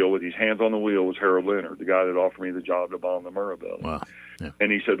deal with his hands on the wheel was Harold Leonard, the guy that offered me the job to bomb the Murrah building. Wow. Yeah.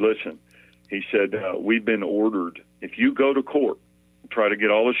 And he said, "Listen," he said, "we've been ordered, if you go to court, try to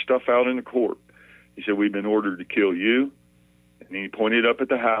get all this stuff out in the court," he said, "we've been ordered to kill you." And he pointed up at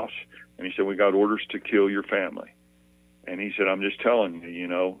the house, and he said, "We got orders to kill your family." And he said, "I'm just telling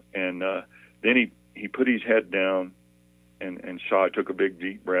you, And then he put his head down and sighed, took a big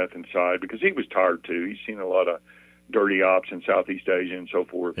deep breath and sighed, because he was tired too. He's seen a lot of dirty ops in Southeast Asia and so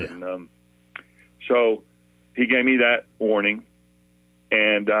forth. Yeah. And so he gave me that warning.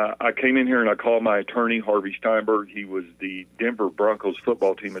 And I came in here and I called my attorney, Harvey Steinberg. He was the Denver Broncos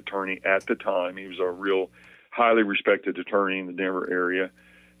football team attorney at the time. He was a real highly respected attorney in the Denver area.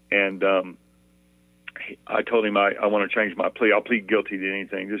 And I told him I want to change my plea. I'll plead guilty to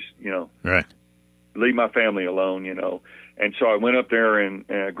anything. Just, right. Leave my family alone, And so I went up there, and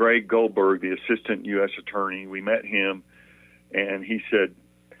Greg Goldberg, the assistant U.S. attorney, we met him, and he said,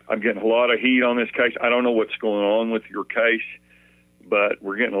 "I'm getting a lot of heat on this case. I don't know what's going on with your case, but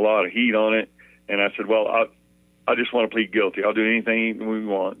we're getting a lot of heat on it." And I said, "Well, I just want to plead guilty. I'll do anything we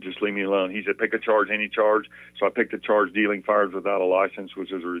want. Just leave me alone." He said, "Pick a charge, any charge." So I picked a charge, dealing firearms without a license,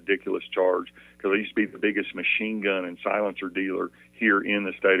 which is a ridiculous charge, because I used to be the biggest machine gun and silencer dealer here in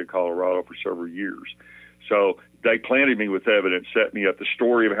the state of Colorado for several years. So they planted me with evidence, set me up. The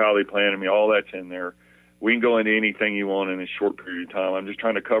story of how they planted me, all that's in there. We can go into anything you want in a short period of time. I'm just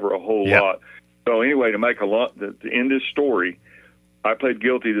trying to cover a whole lot. So anyway, to make to end this story, I pled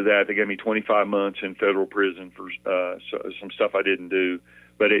guilty to that. They gave me 25 months in federal prison for some stuff I didn't do,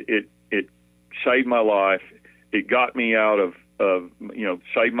 but it saved my life. It got me out of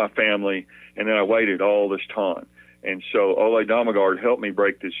saved my family, and then I waited all this time. And so Ole Damagard helped me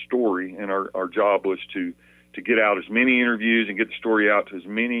break this story, and our job was to get out as many interviews and get the story out to as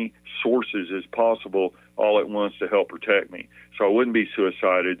many sources as possible all at once to help protect me, so I wouldn't be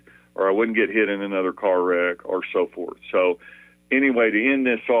suicided or I wouldn't get hit in another car wreck or so forth. So anyway, to end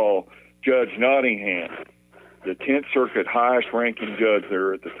this all, Judge Nottingham, the 10th Circuit highest-ranking judge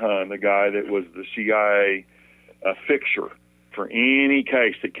there at the time, the guy that was the CIA fixer for any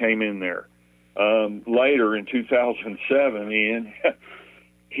case that came in there, later in 2007, Ian,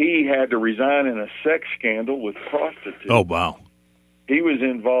 he had to resign in a sex scandal with prostitutes. Oh, wow. He was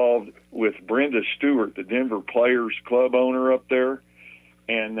involved with Brenda Stewart, the Denver Players Club owner up there,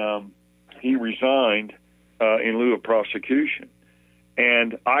 and he resigned in lieu of prosecution.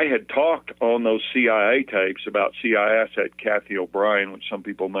 And I had talked on those CIA tapes about CIA asset Kathy O'Brien, which some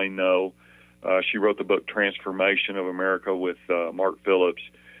people may know. She wrote the book Transformation of America with Mark Phillips,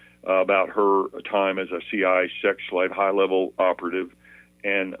 about her time as a CIA sex slave, high-level operative.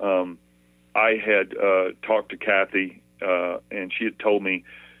 And I had talked to Kathy, and she had told me,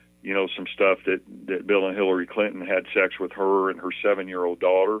 some stuff that Bill and Hillary Clinton had sex with her and her 7-year-old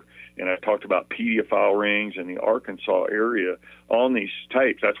daughter. And I talked about pedophile rings in the Arkansas area on these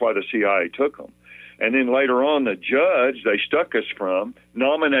tapes. That's why the CIA took them. And then later on, the judge they stuck us from,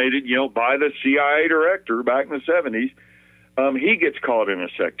 nominated, by the CIA director back in the 70s, he gets caught in a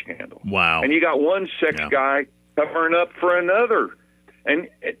sex scandal. Wow. And you got one sex guy covering up for another. And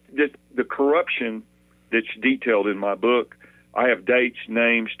the corruption that's detailed in my book, I have dates,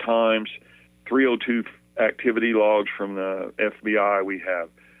 names, times, 302 activity logs from the FBI. We have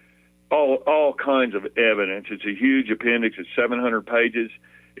all kinds of evidence. It's a huge appendix. It's 700 pages.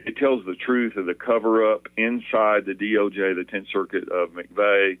 It tells the truth of the cover-up inside the DOJ, the 10th Circuit of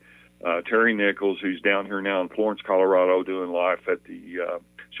McVeigh. Terry Nichols, who's down here now in Florence, Colorado, doing life at the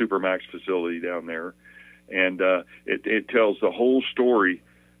Supermax facility down there. And it tells the whole story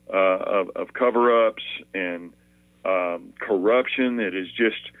of cover-ups and corruption that is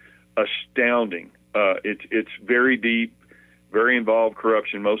just astounding. It's very deep, very involved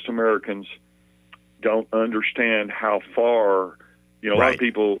corruption. Most Americans don't understand how far, a lot of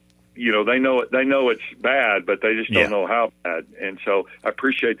people, they know it's bad, but they just don't know how bad. And so I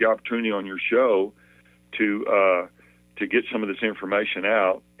appreciate the opportunity on your show to get some of this information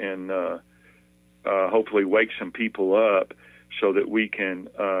out and hopefully wake some people up so that we can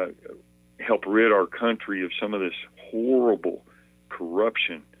help rid our country of some of this horrible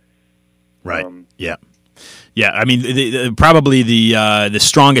corruption. Right. Yeah. I mean, probably the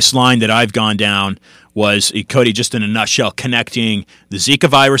strongest line that I've gone down was, Cody, just in a nutshell, connecting the Zika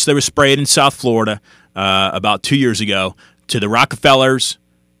virus that was sprayed in South Florida about 2 years ago to the Rockefellers,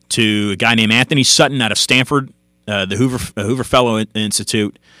 to a guy named Anthony Sutton out of Stanford, the Hoover Fellow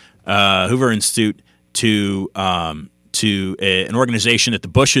Institute, Hoover Institute, to an organization that the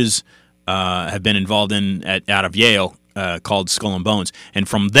Bushes have been involved in out of Yale called Skull and Bones, and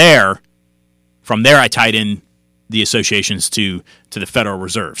from there I tied in the associations to the Federal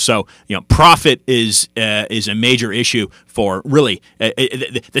Reserve. So profit is a major issue for really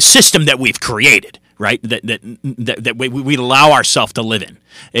the system that we've created, right? That we allow ourselves to live in.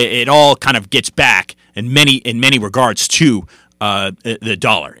 It all kind of gets back in many regards to the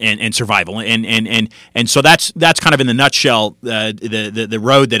dollar and survival, and so that's kind of in the nutshell the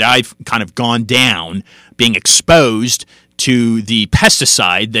road that I've kind of gone down, being exposed to the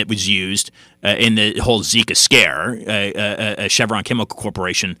pesticide that was used in the whole Zika scare, a Chevron Chemical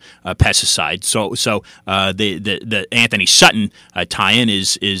Corporation pesticide. So the Anthony Sutton tie-in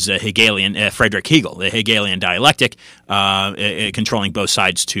is Hegelian, Friedrich Hegel, the Hegelian dialectic, controlling both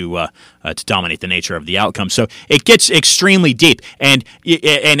sides to dominate the nature of the outcome. So it gets extremely deep, and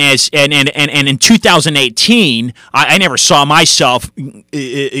in 2018, I never saw myself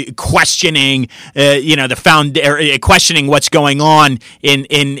questioning questioning what's going on in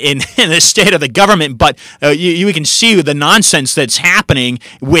the state of the government, but you can see the nonsense that's happening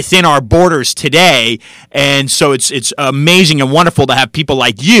within our borders today, and so it's amazing and wonderful to have people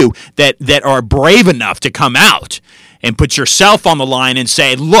like you that are brave enough to come out and put yourself on the line and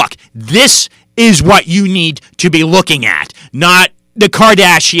say, look, this is what you need to be looking at, not the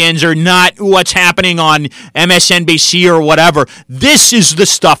Kardashians or not what's happening on MSNBC or whatever. This is the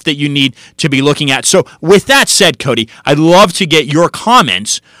stuff that you need to be looking at. So with that said, Cody, I'd love to get your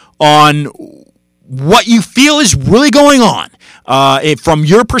comments on what you feel is really going on from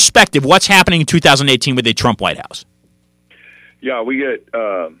your perspective. What's happening in 2018 with the Trump White House? Yeah, we get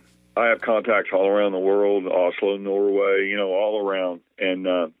I have contacts all around the world, Oslo, Norway, all around,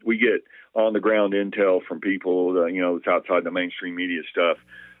 and we get on-the-ground intel from people, that's outside the mainstream media stuff.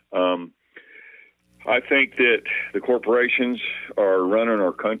 I think that the corporations are running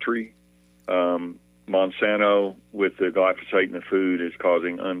our country. Monsanto, with the glyphosate in the food, is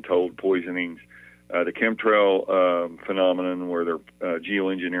causing untold poisonings. The chemtrail phenomenon, where they're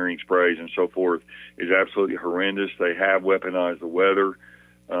geoengineering sprays and so forth, is absolutely horrendous. They have weaponized the weather.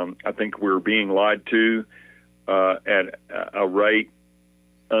 I think we're being lied to at a rate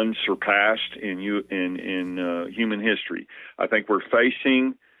unsurpassed in human history. I think we're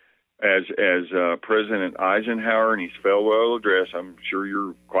facing, as President Eisenhower in his farewell address, I'm sure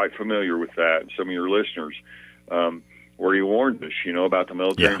you're quite familiar with that, and some of your listeners, where he warned us, about the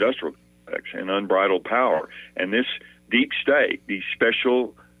military-industrial complex and unbridled power. And this deep state, these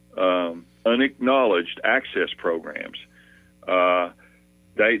special unacknowledged access programs,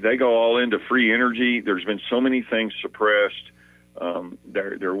 they go all into free energy. There's been so many things suppressed.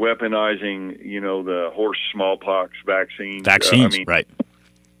 They're weaponizing, the horse smallpox vaccines. Right?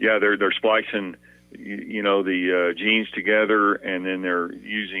 Yeah, they're splicing, the genes together, and then they're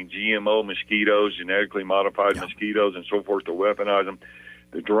using GMO mosquitoes, genetically modified mosquitoes, and so forth to weaponize them.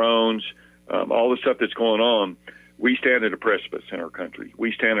 The drones, all the stuff that's going on. We stand at a precipice in our country.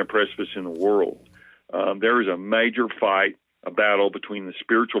 We stand at a precipice in the world. There is a major fight a battle between the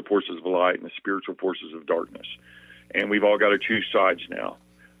spiritual forces of light and the spiritual forces of darkness. And we've all got to choose sides now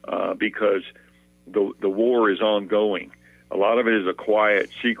because the war is ongoing. A lot of it is a quiet,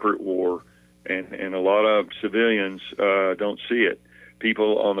 secret war, and a lot of civilians don't see it.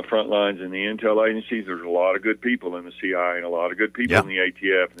 People on the front lines in the intel agencies, there's a lot of good people in the CIA and a lot of good people in the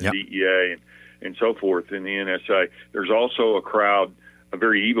ATF and the DEA and so forth in the NSA. There's also a crowd of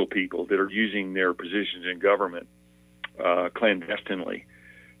very evil people that are using their positions in government clandestinely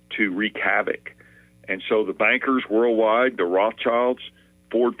to wreak havoc. And so the bankers worldwide, the Rothschilds,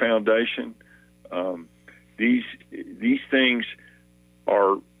 Ford Foundation, these things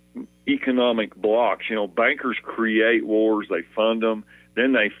are economic blocks. You know, bankers create wars, they fund them,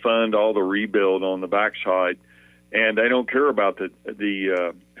 then they fund all the rebuild on the backside, and they don't care about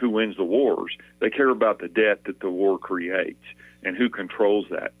the who wins the wars. They care about the debt that the war creates and who controls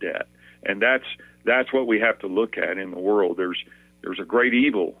that debt. And that's what we have to look at in the world. There's a great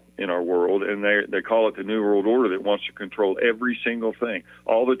evil in our world, and they call it the New World Order, that wants to control every single thing,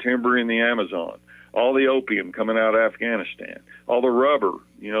 all the timber in the Amazon, all the opium coming out of Afghanistan, all the rubber,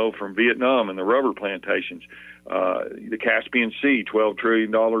 from Vietnam and the rubber plantations, the Caspian Sea, $12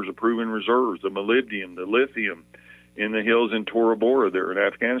 trillion of proven reserves, the molybdenum, the lithium in the hills in Tora Bora there in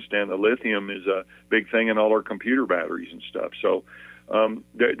Afghanistan. The lithium is a big thing in all our computer batteries and stuff. So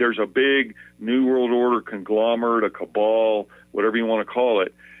there's a big New World Order conglomerate, a cabal, whatever you want to call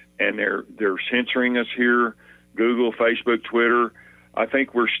it, and they're censoring us here, Google, Facebook, Twitter. I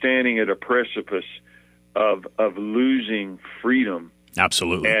think we're standing at a precipice of losing freedom.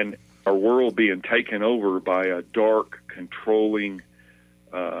 Absolutely. And our world being taken over by a dark, controlling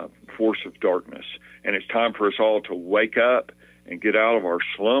force of darkness. And it's time for us all to wake up and get out of our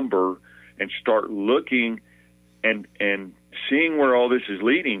slumber and start looking and seeing where all this is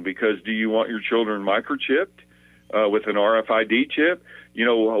leading. Because do you want your children microchipped with an RFID chip?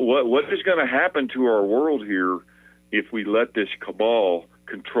 What is going to happen to our world here if we let this cabal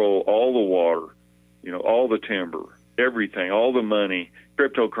control all the water, all the timber, everything, all the money,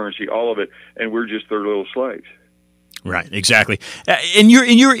 cryptocurrency, all of it, and we're just their little slaves? Right, exactly. In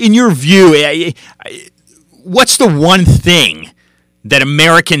your view, what's the one thing that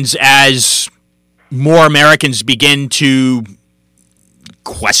Americans, as more Americans begin to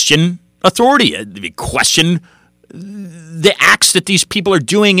question authority, question the acts that these people are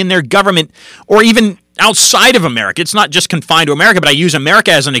doing in their government, or even outside of America? It's not just confined to America, but I use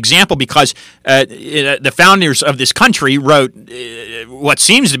America as an example because the founders of this country wrote what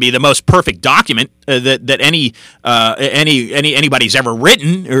seems to be the most perfect document that anybody's ever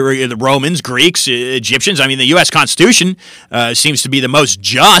written. Or the Romans, Greeks, Egyptians. I mean, the U.S. Constitution seems to be the most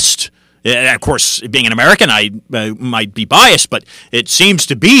just. Of course, being an American, I might be biased, but it seems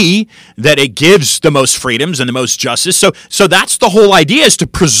to be that it gives the most freedoms and the most justice. So that's the whole idea, is to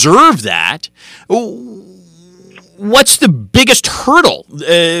preserve that. What's the biggest hurdle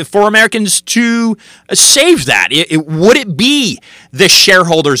for Americans to save that? Would it be the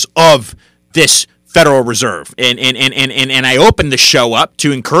shareholders of this Federal Reserve? And I opened the show up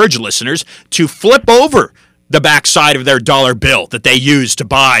to encourage listeners to flip over the backside of their dollar bill that they use to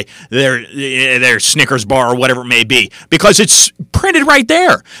buy their Snickers bar or whatever it may be, because it's printed right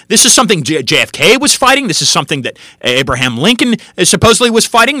there. This is something JFK was fighting. This is something that Abraham Lincoln supposedly was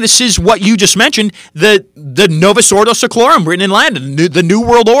fighting. This is what you just mentioned, the Novus Ordo Seclorum written in Latin, the New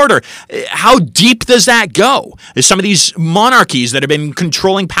World Order. How deep does that go? Some of these monarchies that have been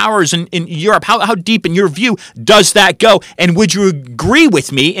controlling powers in Europe, how deep, in your view, does that go? And would you agree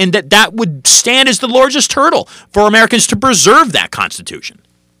with me in that would stand as the largest hurdle for Americans to preserve that Constitution?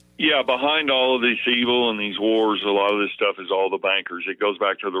 Yeah, behind all of this evil and these wars, a lot of this stuff is all the bankers. It goes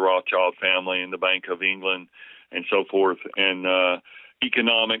back to the Rothschild family and the Bank of England and so forth. And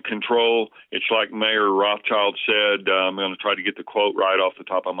economic control, it's like Mayor Rothschild said, I'm going to try to get the quote right off the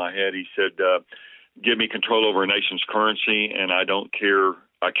top of my head. He said, give me control over a nation's currency, and I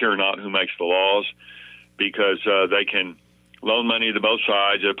care not who makes the laws, because they can loan money to both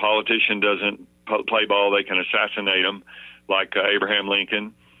sides. A politician doesn't play ball, they can assassinate them, like Abraham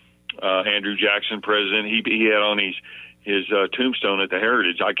Lincoln, Andrew Jackson, president. He had on his tombstone at the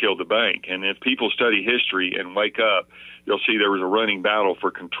Heritage, I killed the bank. And if people study history and wake up, they'll see there was a running battle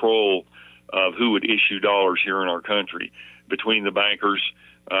for control of who would issue dollars here in our country between the bankers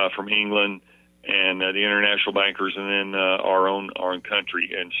from England and the international bankers, and then our own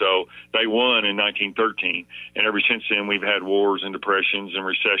country. And so they won in 1913, and ever since then we've had wars and depressions and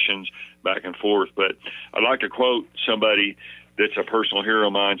recessions back and forth. But I'd like to quote somebody that's a personal hero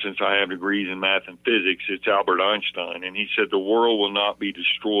of mine, since I have degrees in math and physics. It's Albert Einstein, and he said, the world will not be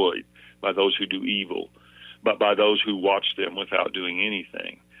destroyed by those who do evil, but by those who watch them without doing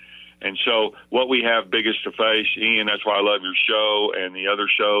anything. And so what we have biggest to face, Ian, that's why I love your show and the other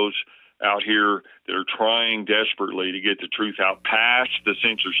shows out here that are trying desperately to get the truth out past the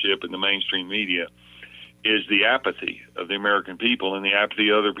censorship in the mainstream media, is the apathy of the American people and the apathy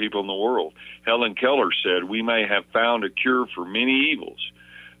of other people in the world. Helen Keller said, we may have found a cure for many evils,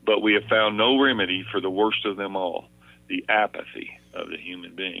 but we have found no remedy for the worst of them all, the apathy of the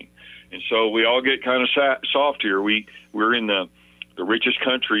human being. And so we all get kind of soft here. We're in the richest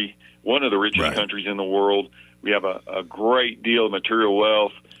country, one of the richest countries in the world. We have a great deal of material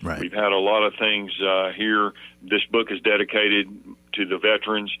wealth. Right. We've had a lot of things here. This book is dedicated to the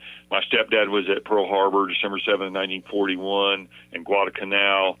veterans. My stepdad was at Pearl Harbor, December 7th, 1941, and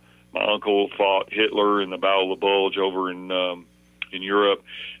Guadalcanal. My uncle fought Hitler in the Battle of the Bulge over in Europe,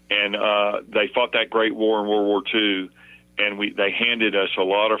 and they fought that great war in World War II. And they handed us a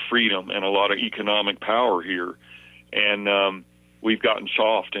lot of freedom and a lot of economic power here, and we've gotten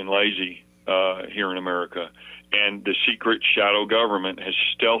soft and lazy here in America. And the secret shadow government has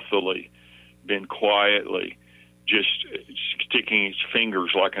stealthily been quietly just sticking its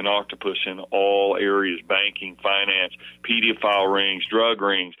fingers like an octopus in all areas: banking, finance, pedophile rings, drug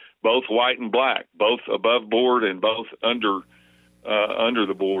rings, both white and black, both above board and both under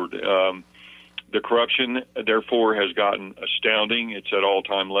the board. The corruption, therefore, has gotten astounding. It's at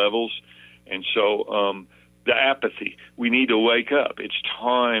all-time levels. And so the apathy, we need to wake up. It's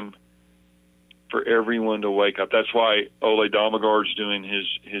time for everyone to wake up. That's why Ole Damagard's doing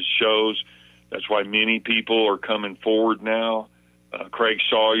his shows. That's why many people are coming forward now. Craig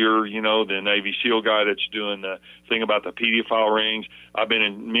Sawyer, the Navy SEAL guy that's doing the thing about the pedophile rings. I've been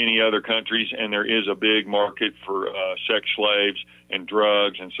in many other countries, and there is a big market for sex slaves and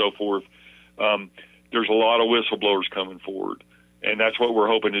drugs and so forth. There's a lot of whistleblowers coming forward, and that's what we're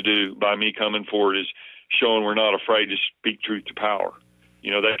hoping to do by me coming forward, is showing we're not afraid to speak truth to power.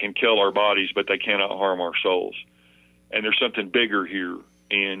 They can kill our bodies, but they cannot harm our souls. And there's something bigger here,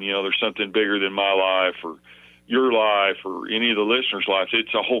 and there's something bigger than my life or your life or any of the listeners' lives.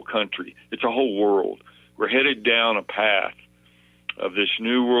 It's a whole country. It's a whole world. We're headed down a path of this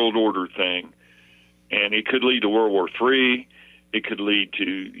new world order thing, and it could lead to World War III. It could lead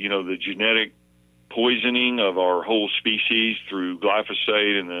to, the genetic poisoning of our whole species through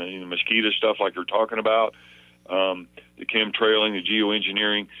glyphosate and the mosquito stuff like you're talking about, the chemtrailing, the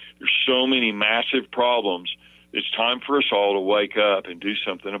geoengineering. There's so many massive problems. It's time for us all to wake up and do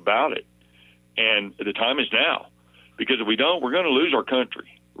something about it. And the time is now, because if we don't, we're going to lose our country.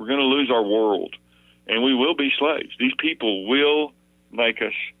 We're going to lose our world, and we will be slaves. These people will make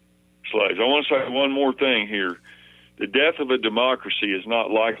us slaves. I want to say one more thing here. The death of a democracy is not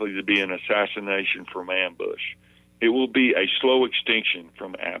likely to be an assassination from ambush. It will be a slow extinction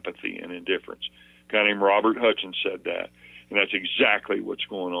from apathy and indifference. A guy named Robert Hutchins said that, and that's exactly what's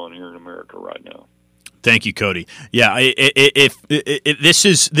going on here in America right now. Thank you, Cody. Yeah,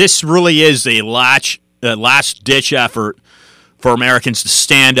 this really is a last ditch effort for Americans to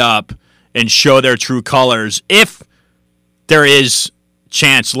stand up and show their true colors, if there is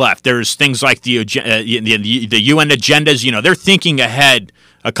chance left. There's things like the UN agendas. They're thinking ahead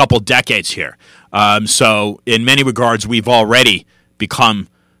a couple decades here. So in many regards, we've already become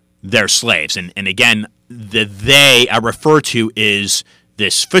their slaves. And again, the they I refer to is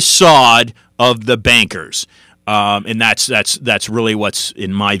this facade of the bankers. And that's really what's,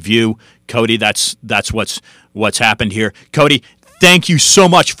 in my view, Cody, that's what's happened here. Cody, thank you so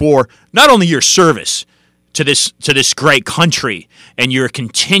much for not only your service to this great country and your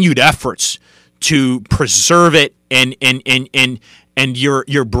continued efforts to preserve it, and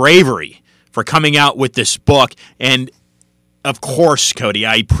your bravery for coming out with this book. And of course, Cody,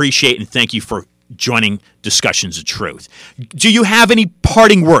 I appreciate and thank you for joining Discussions of Truth. Do you have any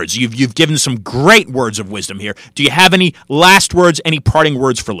parting words? You've given some great words of wisdom here. Do you have any last words, any parting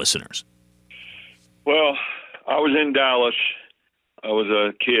words for listeners? Well, I was in Dallas. I was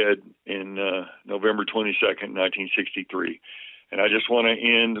a kid in November 22nd, 1963. And I just want to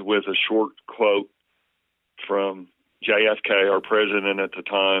end with a short quote from JFK, our president at the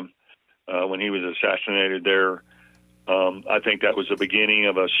time, when he was assassinated there. I think that was the beginning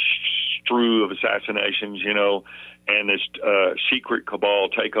of a strew of assassinations, and this secret cabal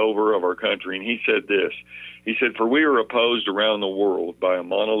takeover of our country. And he said this. He said, "For we are opposed around the world by a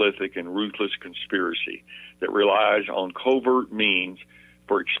monolithic and ruthless conspiracy that relies on covert means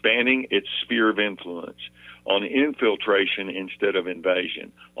for expanding its sphere of influence, on infiltration instead of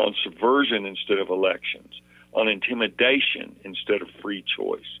invasion, on subversion instead of elections, on intimidation instead of free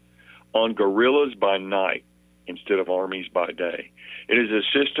choice, on guerrillas by night instead of armies by day. It is a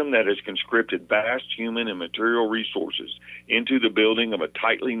system that has conscripted vast human and material resources into the building of a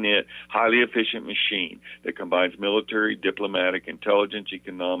tightly knit, highly efficient machine that combines military, diplomatic, intelligence,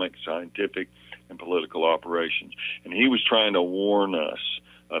 economic, scientific, and political operations. And he was trying to warn us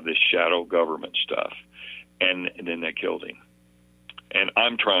of this shadow government stuff. And then they killed him. And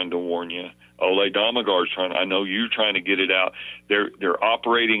I'm trying to warn you. Ole Damagar's trying. I know you're trying to get it out. They're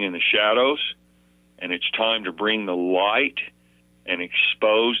operating in the shadows, and it's time to bring the light and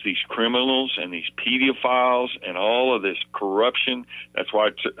expose these criminals and these pedophiles and all of this corruption. That's why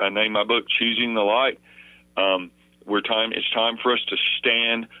I named my book "Choosing the Light." It's time for us to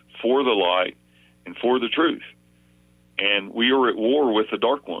stand for the light and for the truth. And we are at war with the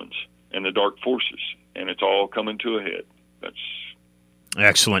dark ones and the dark forces, and it's all coming to a head. That's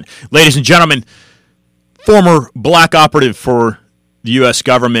excellent. Ladies and gentlemen, former black operative for the U.S.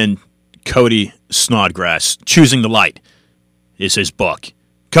 government, Cody Snodgrass, Choosing the Light is his book.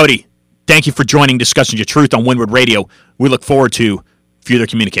 Cody, thank you for joining Discussing Your Truth on Windward Radio. We look forward to further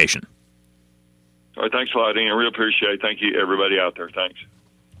communication. All right, thanks a lot, Ian. I really appreciate it. Thank you, everybody out there. Thanks.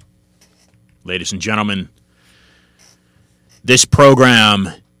 Ladies and gentlemen, this program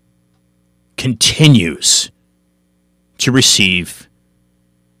continues to receive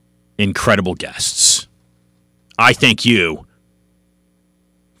incredible guests. I thank you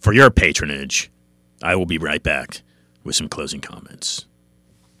for your patronage. I will be right back with some closing comments.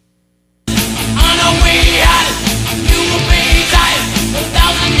 On a way out, you will be tired,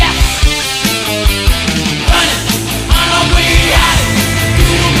 1,000 deaths. Running on a way out, you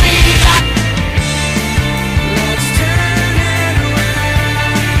will be tired. Let's turn it around.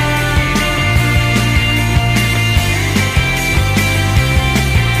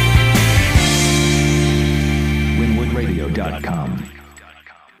 WindwardRadio.com.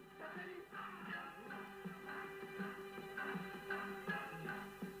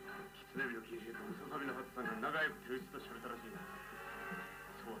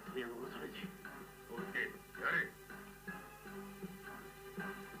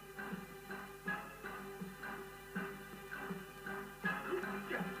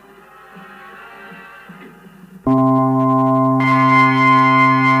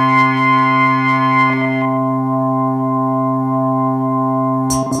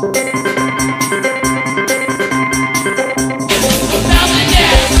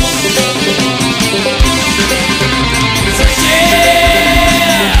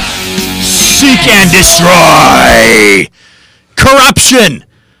 Seek and destroy corruption,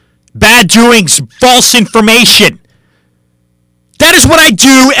 bad doings, false information. That is what I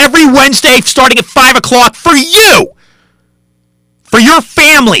do every Wednesday starting at 5 o'clock for you, for your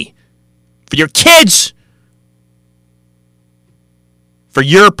family, for your kids, for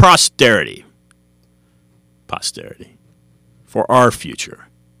your posterity, for our future.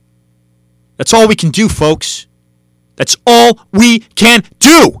 That's all we can do, folks. That's all we can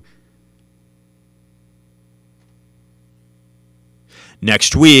do.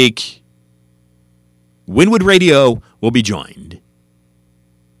 Next week, Windward Radio will be joined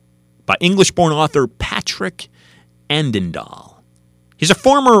by English-born author Patrick Endendahl. He's a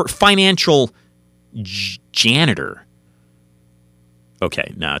former financial janitor.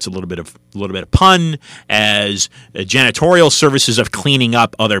 Okay, now it's a little bit of pun, as janitorial services of cleaning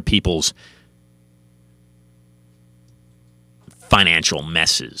up other people's financial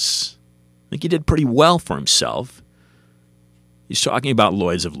messes. I think he did pretty well for himself. He's talking about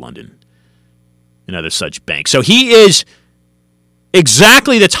Lloyd's of London and other such banks. So he is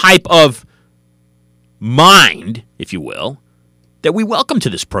exactly the type of mind, if you will, that we welcome to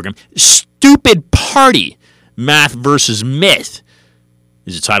this program. Stupid Party, Math versus Myth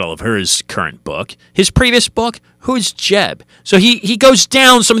is the title of his current book. His previous book, Who's Jeb? So he goes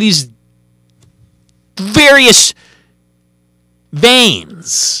down some of these various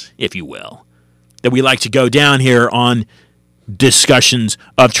veins, if you will, that we like to go down here on Discussions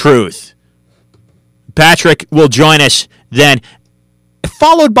of Truth. Patrick will join us then,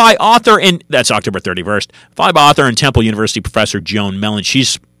 followed by author that's October 31st, followed by author and Temple University professor Joan Mellon.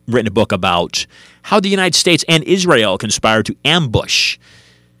 She's written a book about how the United States and Israel conspired to ambush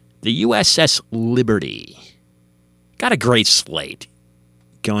the USS Liberty. Got a great slate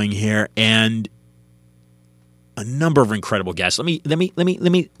going here, and a number of incredible guests. Let me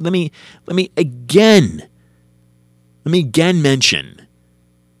again mention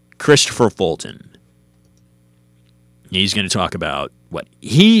Christopher Fulton. He's going to talk about what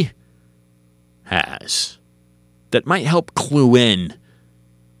he has that might help clue in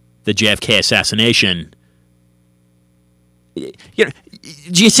the JFK assassination. You know,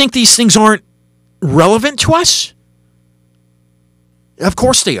 do you think these things aren't relevant to us? Of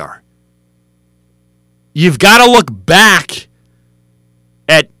course they are. You've got to look back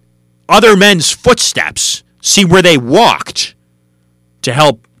at other men's footsteps, see where they walked to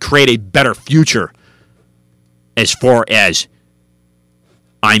help create a better future as far as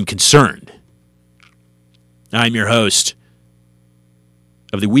I'm concerned. I'm your host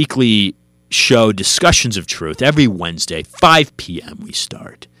of the weekly show Discussions of Truth. Every Wednesday, 5 p.m. we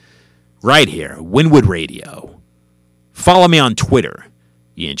start. Right here, Winwood Radio. Follow me on Twitter,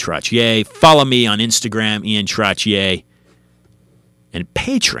 Ian Trottier. Follow me on Instagram, Ian Trottier. And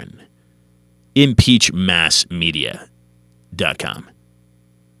patron, impeachmassmedia.com.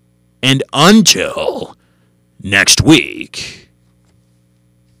 And until next week,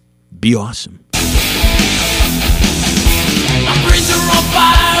 be awesome. My brains are on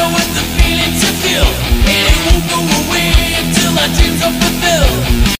fire with the feeling to feel, and it won't go away until our dreams are fulfilled.